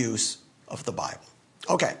disuse of the Bible.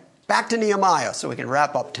 Okay, back to Nehemiah so we can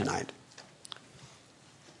wrap up tonight.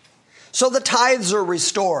 So the tithes are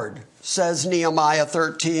restored, says Nehemiah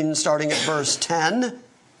 13, starting at verse 10.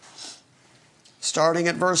 Starting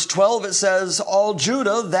at verse 12, it says, all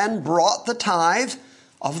Judah then brought the tithe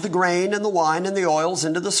of the grain and the wine and the oils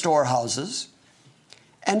into the storehouses.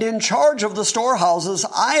 And in charge of the storehouses,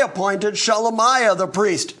 I appointed Shelemiah the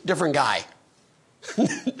priest. Different guy.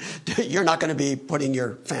 You're not going to be putting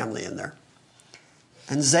your family in there.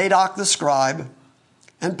 And Zadok the scribe,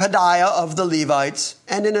 and Pedaiah of the Levites.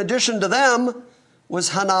 And in addition to them was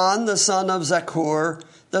Hanan the son of Zakur,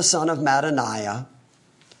 the son of Mattaniah.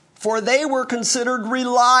 For they were considered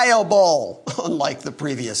reliable, unlike the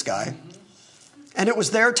previous guy. And it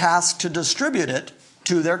was their task to distribute it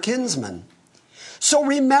to their kinsmen. So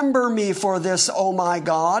remember me for this, O my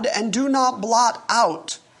God, and do not blot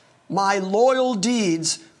out my loyal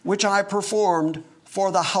deeds which I performed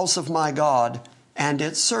for the house of my God and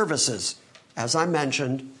its services. As I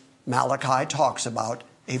mentioned, Malachi talks about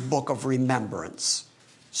a book of remembrance.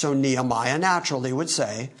 So Nehemiah naturally would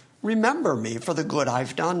say, remember me for the good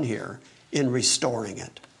I've done here in restoring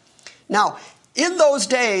it. Now, in those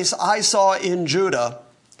days, I saw in Judah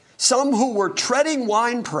some who were treading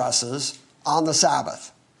wine presses on the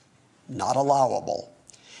Sabbath, not allowable,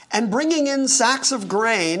 and bringing in sacks of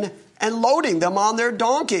grain and loading them on their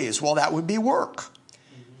donkeys. Well, that would be work,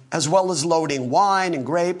 as well as loading wine and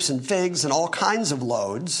grapes and figs and all kinds of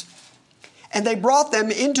loads. And they brought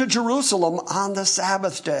them into Jerusalem on the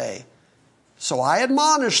Sabbath day. So I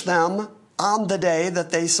admonished them on the day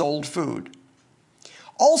that they sold food.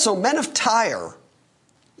 Also, men of Tyre,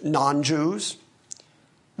 non-Jews,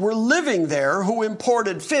 were living there who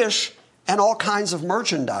imported fish and all kinds of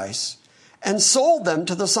merchandise and sold them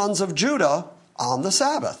to the sons of Judah on the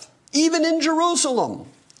Sabbath, even in Jerusalem.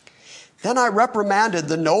 Then I reprimanded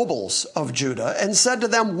the nobles of Judah and said to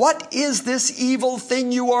them, what is this evil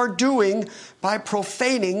thing you are doing by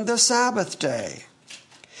profaning the Sabbath day?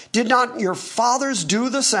 Did not your fathers do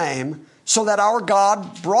the same, so that our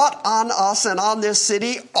God brought on us and on this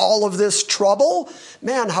city all of this trouble?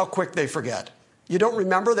 Man, how quick they forget. You don't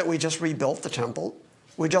remember that we just rebuilt the temple?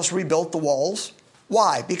 We just rebuilt the walls?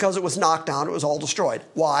 Why? Because it was knocked down, it was all destroyed.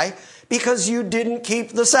 Why? Because you didn't keep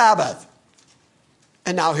the Sabbath.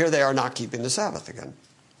 And now here they are not keeping the Sabbath again.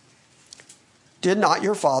 Did not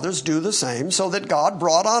your fathers do the same, so that God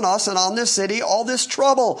brought on us and on this city all this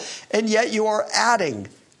trouble? And yet you are adding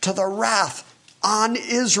to the wrath on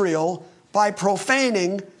Israel by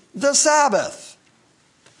profaning the Sabbath.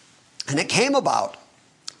 And it came about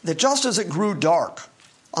that just as it grew dark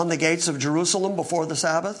on the gates of Jerusalem before the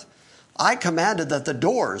Sabbath, I commanded that the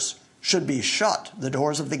doors should be shut, the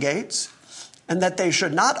doors of the gates, and that they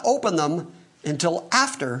should not open them until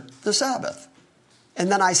after the Sabbath.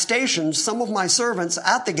 And then I stationed some of my servants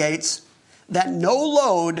at the gates that no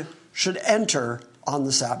load should enter on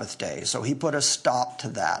the Sabbath day. So he put a stop to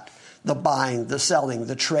that, the buying, the selling,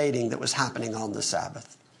 the trading that was happening on the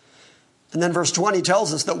Sabbath. And then verse 20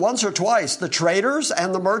 tells us that once or twice the traders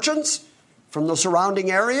and the merchants from the surrounding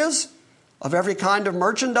areas of every kind of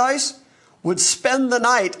merchandise would spend the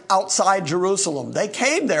night outside Jerusalem. They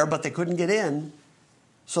came there, but they couldn't get in.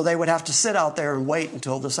 So they would have to sit out there and wait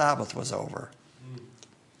until the Sabbath was over.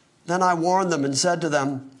 Then I warned them and said to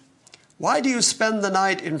them, "Why do you spend the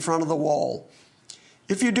night in front of the wall?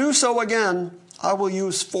 If you do so again, I will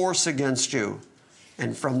use force against you."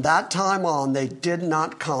 And from that time on, they did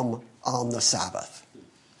not come on the Sabbath.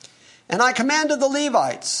 And I commanded the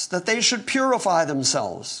Levites that they should purify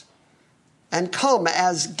themselves and come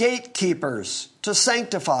as gatekeepers to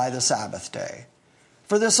sanctify the Sabbath day.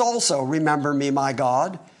 For this also remember me, my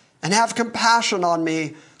God, and have compassion on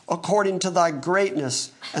me according to thy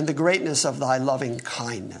greatness and the greatness of thy loving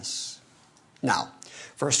kindness. Now,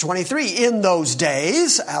 verse 23, in those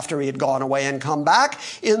days, after he had gone away and come back,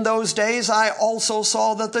 in those days I also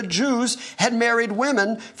saw that the Jews had married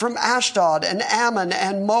women from Ashdod and Ammon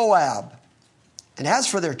and Moab. And as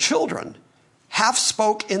for their children, half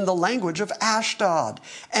spoke in the language of Ashdod,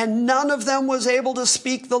 and none of them was able to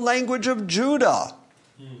speak the language of Judah,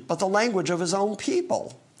 but the language of his own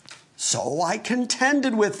people. So I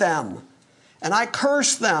contended with them, and I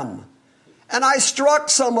cursed them, and I struck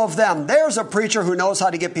some of them. There's a preacher who knows how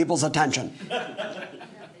to get people's attention.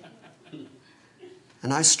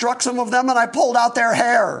 And I struck some of them, and I pulled out their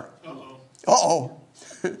hair. Uh-oh.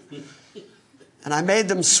 And I made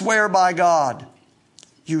them swear by God,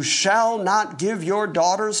 "You shall not give your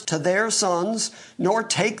daughters to their sons, nor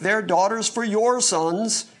take their daughters for your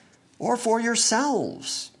sons, or for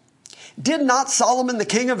yourselves." Did not Solomon, the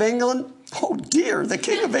king of England, oh dear, the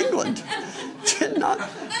king of England, did not,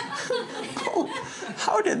 oh,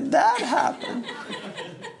 how did that happen?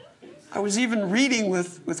 I was even reading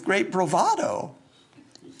with great bravado.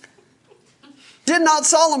 Did not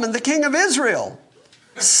Solomon, the king of Israel,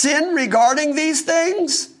 sin regarding these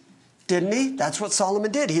things? Didn't he? That's what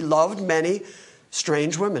Solomon did. He loved many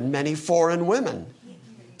strange women, many foreign women,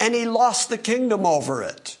 and he lost the kingdom over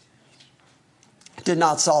it. Did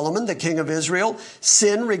not Solomon, the king of Israel,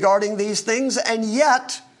 sin regarding these things? And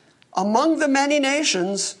yet, among the many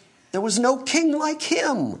nations, there was no king like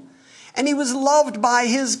him. And he was loved by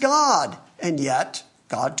his God. And yet,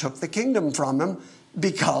 God took the kingdom from him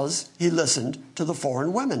because he listened to the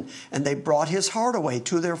foreign women. And they brought his heart away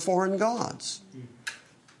to their foreign gods.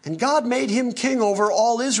 And God made him king over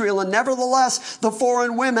all Israel. And nevertheless, the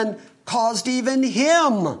foreign women caused even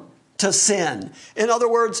him to sin. In other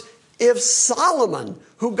words, if Solomon,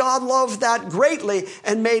 who God loved that greatly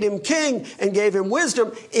and made him king and gave him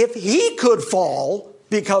wisdom, if he could fall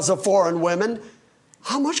because of foreign women,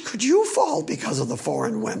 how much could you fall because of the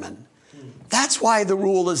foreign women? That's why the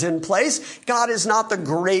rule is in place. God is not the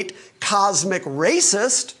great cosmic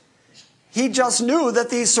racist. He just knew that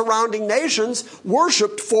these surrounding nations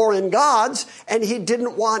worshiped foreign gods, and he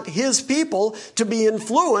didn't want his people to be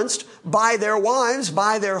influenced by their wives,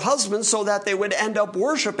 by their husbands, so that they would end up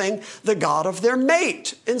worshiping the God of their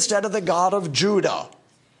mate instead of the God of Judah.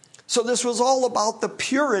 So this was all about the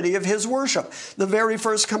purity of his worship. The very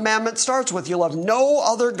first commandment starts with, "You'll have no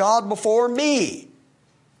other God before me."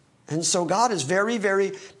 And so God is very,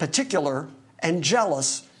 very particular and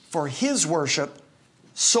jealous for his worship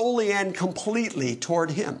solely and completely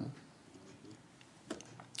toward him.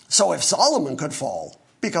 So if Solomon could fall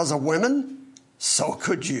because of women, so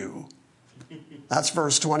could you. That's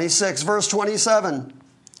verse 26. Verse 27.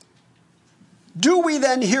 Do we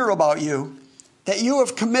then hear about you, that you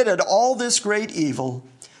have committed all this great evil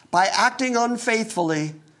by acting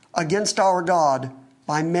unfaithfully against our God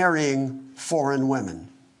by marrying foreign women?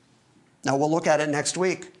 Now we'll look at it next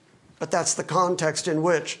week, but that's the context in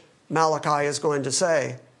which Malachi is going to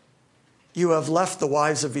say, you have left the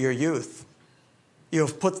wives of your youth. You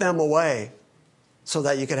have put them away so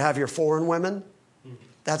that you could have your foreign women.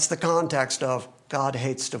 That's the context of God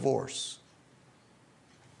hates divorce.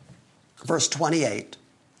 Verse 28.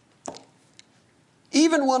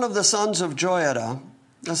 Even one of the sons of Joiada,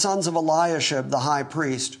 the sons of Eliashib, the high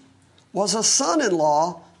priest, was a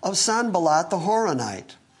son-in-law of Sanballat the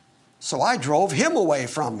Horonite. So I drove him away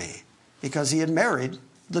from me because he had married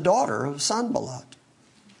the daughter of Sanballat.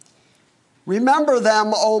 Remember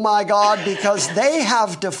them, O my God, because they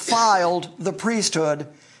have defiled the priesthood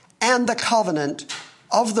and the covenant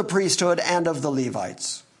of the priesthood and of the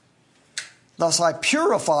Levites. Thus I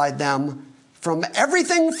purified them from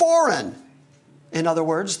everything foreign. In other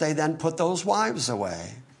words, they then put those wives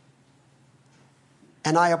away.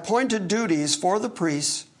 And I appointed duties for the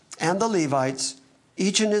priests and the Levites,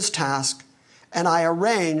 each in his task, and I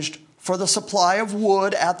arranged for the supply of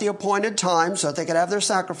wood at the appointed time so that they could have their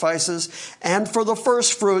sacrifices, and for the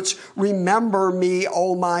first fruits, remember me,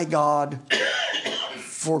 O my God,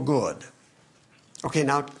 for good. Okay,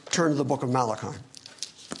 now turn to the book of Malachi.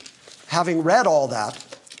 Having read all that,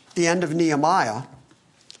 the end of Nehemiah,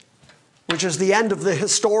 which is the end of the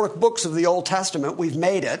historic books of the Old Testament, we've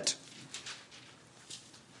made it.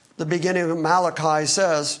 The beginning of Malachi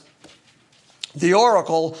says, the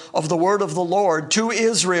oracle of the word of the Lord to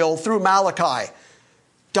Israel through Malachi.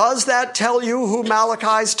 Does that tell you who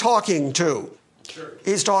Malachi's talking to? Sure.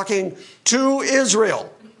 He's talking to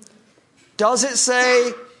Israel. Does it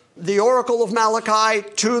say the oracle of Malachi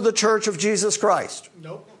to the church of Jesus Christ?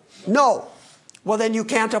 Nope. No. Well, then you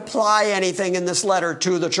can't apply anything in this letter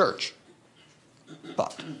to the church.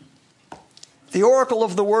 But the oracle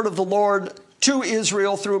of the word of the Lord to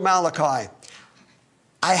Israel through Malachi.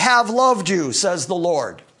 I have loved you, says the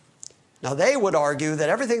Lord. Now they would argue that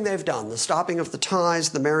everything they've done, the stopping of the tithes,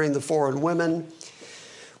 the marrying the foreign women,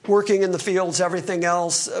 working in the fields, everything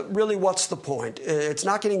else, really what's the point? It's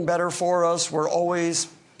not getting better for us. We're always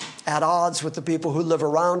at odds with the people who live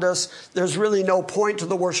around us. There's really no point to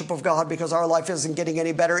the worship of God because our life isn't getting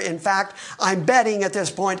any better. In fact, I'm betting at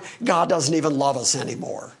this point, God doesn't even love us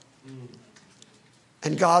anymore.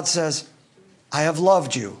 And God says, I have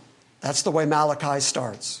loved you. That's the way Malachi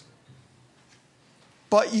starts.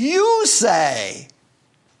 But you say,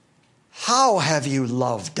 how have you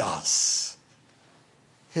loved us?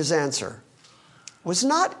 His answer, was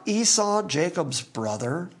not Esau Jacob's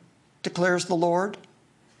brother, declares the Lord?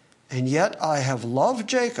 And yet I have loved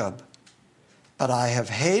Jacob, but I have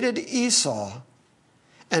hated Esau,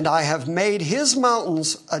 and I have made his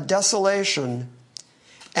mountains a desolation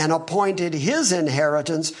and appointed his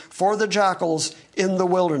inheritance for the jackals in the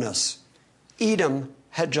wilderness. Edom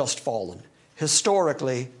had just fallen.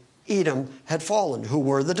 Historically, Edom had fallen, who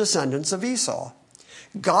were the descendants of Esau.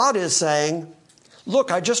 God is saying, look,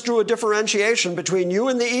 I just drew a differentiation between you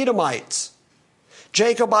and the Edomites.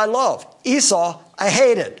 Jacob I love, Esau I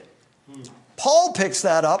hated. Paul picks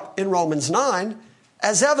that up in Romans 9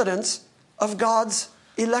 as evidence of God's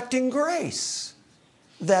electing grace.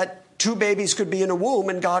 That two babies could be in a womb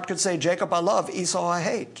and God could say, Jacob I love, Esau I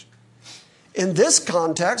hate. In this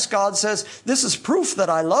context, God says, this is proof that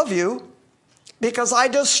I love you because I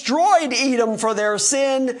destroyed Edom for their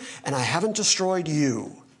sin and I haven't destroyed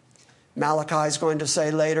you. Malachi is going to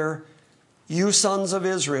say later, you sons of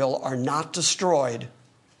Israel are not destroyed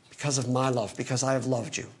because of my love, because I have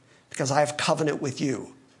loved you, because I have covenant with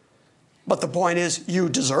you. But the point is, you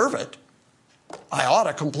deserve it. I ought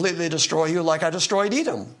to completely destroy you like I destroyed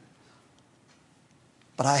Edom.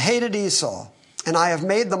 But I hated Esau, and I have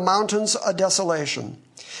made the mountains a desolation,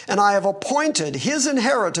 and I have appointed his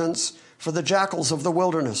inheritance for the jackals of the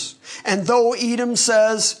wilderness. And though Edom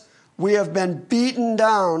says, we have been beaten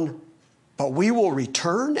down, but we will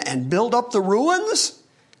return and build up the ruins,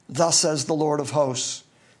 thus says the Lord of hosts,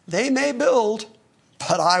 they may build,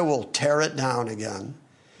 but I will tear it down again.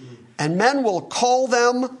 And men will call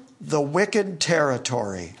them the wicked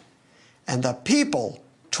territory, and the people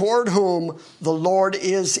toward whom the Lord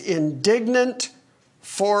is indignant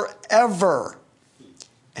forever.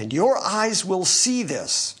 And your eyes will see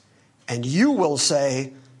this, and you will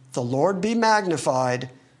say, the Lord be magnified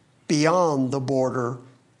beyond the border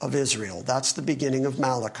of Israel. That's the beginning of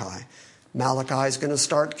Malachi. Malachi is going to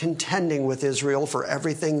start contending with Israel for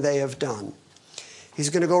everything they have done. He's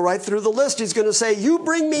going to go right through the list. He's going to say, you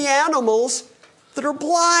bring me animals that are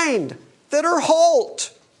blind, that are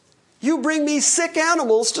halt. You bring me sick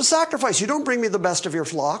animals to sacrifice. You don't bring me the best of your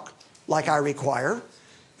flock like I require.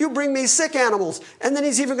 You bring me sick animals. And then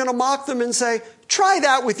he's even going to mock them and say, try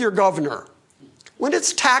that with your governor. When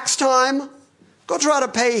it's tax time, go try to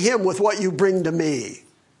pay him with what you bring to me.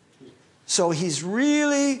 So he's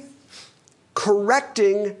really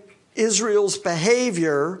correcting Israel's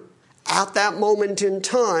behavior at that moment in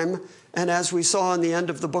time. And as we saw in the end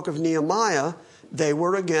of the book of Nehemiah, they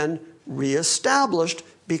were again reestablished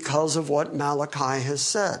because of what Malachi has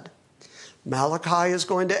said. Malachi is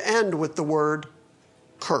going to end with the word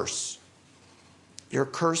curse. You're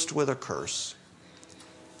cursed with a curse.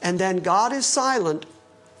 And then God is silent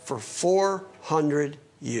for 400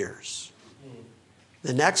 years.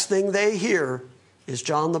 The next thing they hear is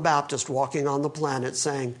John the Baptist walking on the planet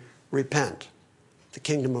saying, repent, the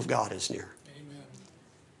kingdom of God is near. Amen.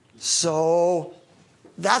 So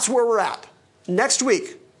that's where we're at. Next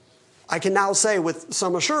week, I can now say with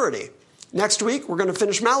some assurity, next week we're going to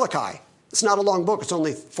finish Malachi. It's not a long book, it's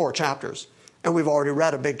only 4 chapters, and we've already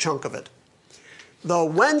read a big chunk of it. The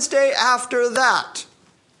Wednesday after that,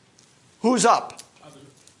 who's up?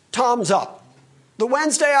 Tom's up. The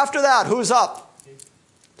Wednesday after that, who's up?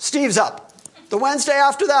 Steve's up. The Wednesday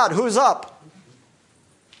after that, who's up?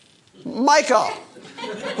 Micah,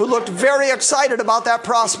 who looked very excited about that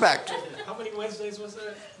prospect. How many Wednesdays was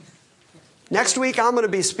that? Next week, I'm going to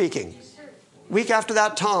be speaking. Week after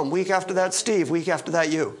that, Tom. Week after that, Steve. Week after that,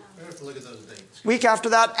 you. I have to look at those dates. Week after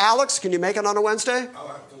that, Alex. Can you make it on a Wednesday? I'll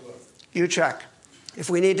have to look. You check. If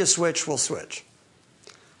we need to switch, we'll switch.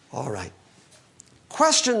 All right.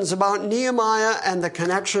 Questions about Nehemiah and the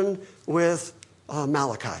connection with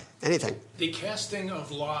Malachi? Anything? The casting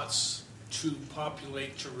of lots to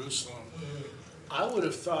populate Jerusalem. I would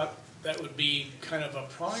have thought that would be kind of a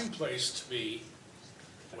prime place to be.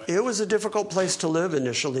 It was a difficult place to live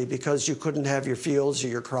initially because you couldn't have your fields or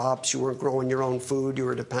your crops. You weren't growing your own food. You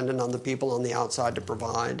were dependent on the people on the outside to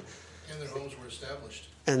provide. And their homes were established.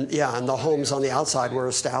 And the homes on the outside were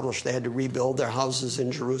established. They had to rebuild their houses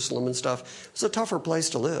in Jerusalem and stuff. It was a tougher place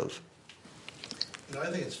to live. You know,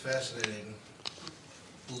 I think it's fascinating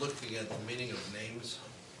looking at the meaning of names.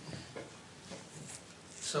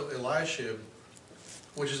 So Elisha,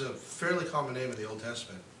 which is a fairly common name in the Old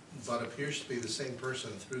Testament, but appears to be the same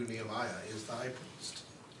person through Nehemiah, is the high priest.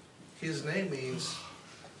 His name means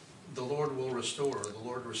the Lord will restore, or the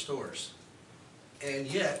Lord restores. And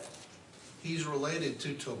yet, he's related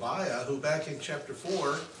to Tobiah, who back in chapter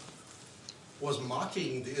 4 was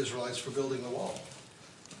mocking the Israelites for building the wall.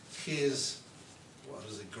 His,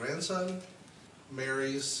 grandson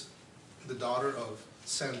marries the daughter of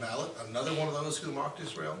Sanballat, another one of those who mocked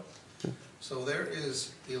Israel. So there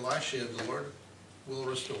is Elisha, the Lord will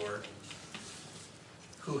restore,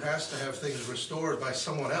 who has to have things restored by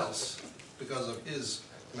someone else because of his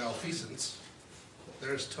malfeasance.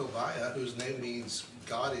 There's Tobiah, whose name means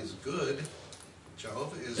God is good,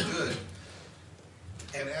 Jehovah is good.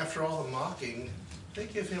 And after all the mocking, they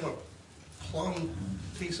give him a plum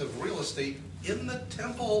piece of real estate in the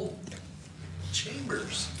temple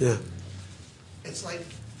chambers. Yeah. It's like,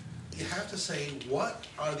 you have to say, what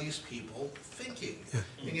are these people thinking? Yeah.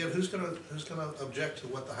 And yet, who's going to object to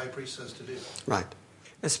what the high priest says to do? Right.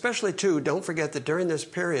 Especially, too, don't forget that during this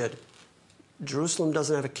period, Jerusalem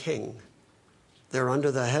doesn't have a king. They're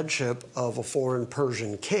under the headship of a foreign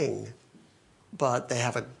Persian king, but they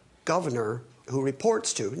have a governor who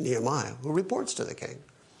reports to Nehemiah, who reports to the king.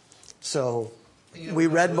 So we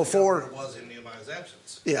read before. It was in Nehemiah's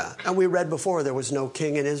absence. Yeah, and we read before there was no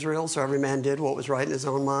king in Israel, so every man did what was right in his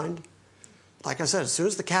own mind. Like I said, as soon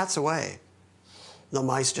as the cat's away, the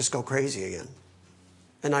mice just go crazy again.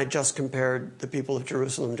 And I just compared the people of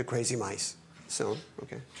Jerusalem to crazy mice. So,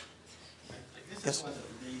 okay. This Yes? is what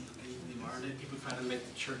the modern people try to make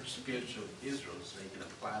the church spiritual Israel so they can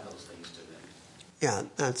apply those things to them. Yeah,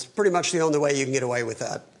 that's pretty much the only way you can get away with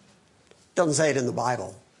that. Doesn't say it in the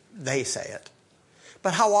Bible. They say it.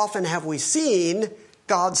 But how often have we seen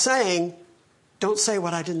God saying, don't say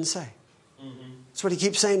what I didn't say? Mm-hmm. That's what he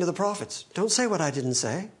keeps saying to the prophets. Don't say what I didn't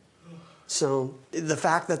say. So the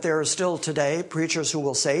fact that there are still today preachers who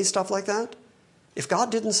will say stuff like that, if God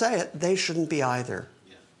didn't say it, they shouldn't be either.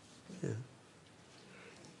 Yeah.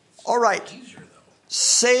 All right.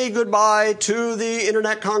 Say goodbye to the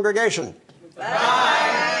internet congregation.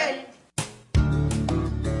 Bye.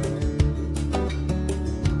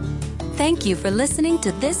 Thank you for listening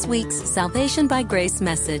to this week's Salvation by Grace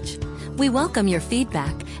message. We welcome your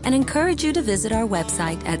feedback and encourage you to visit our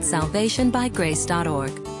website at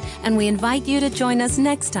salvationbygrace.org. And we invite you to join us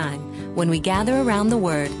next time when we gather around the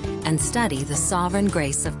Word and study the sovereign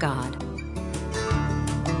grace of God.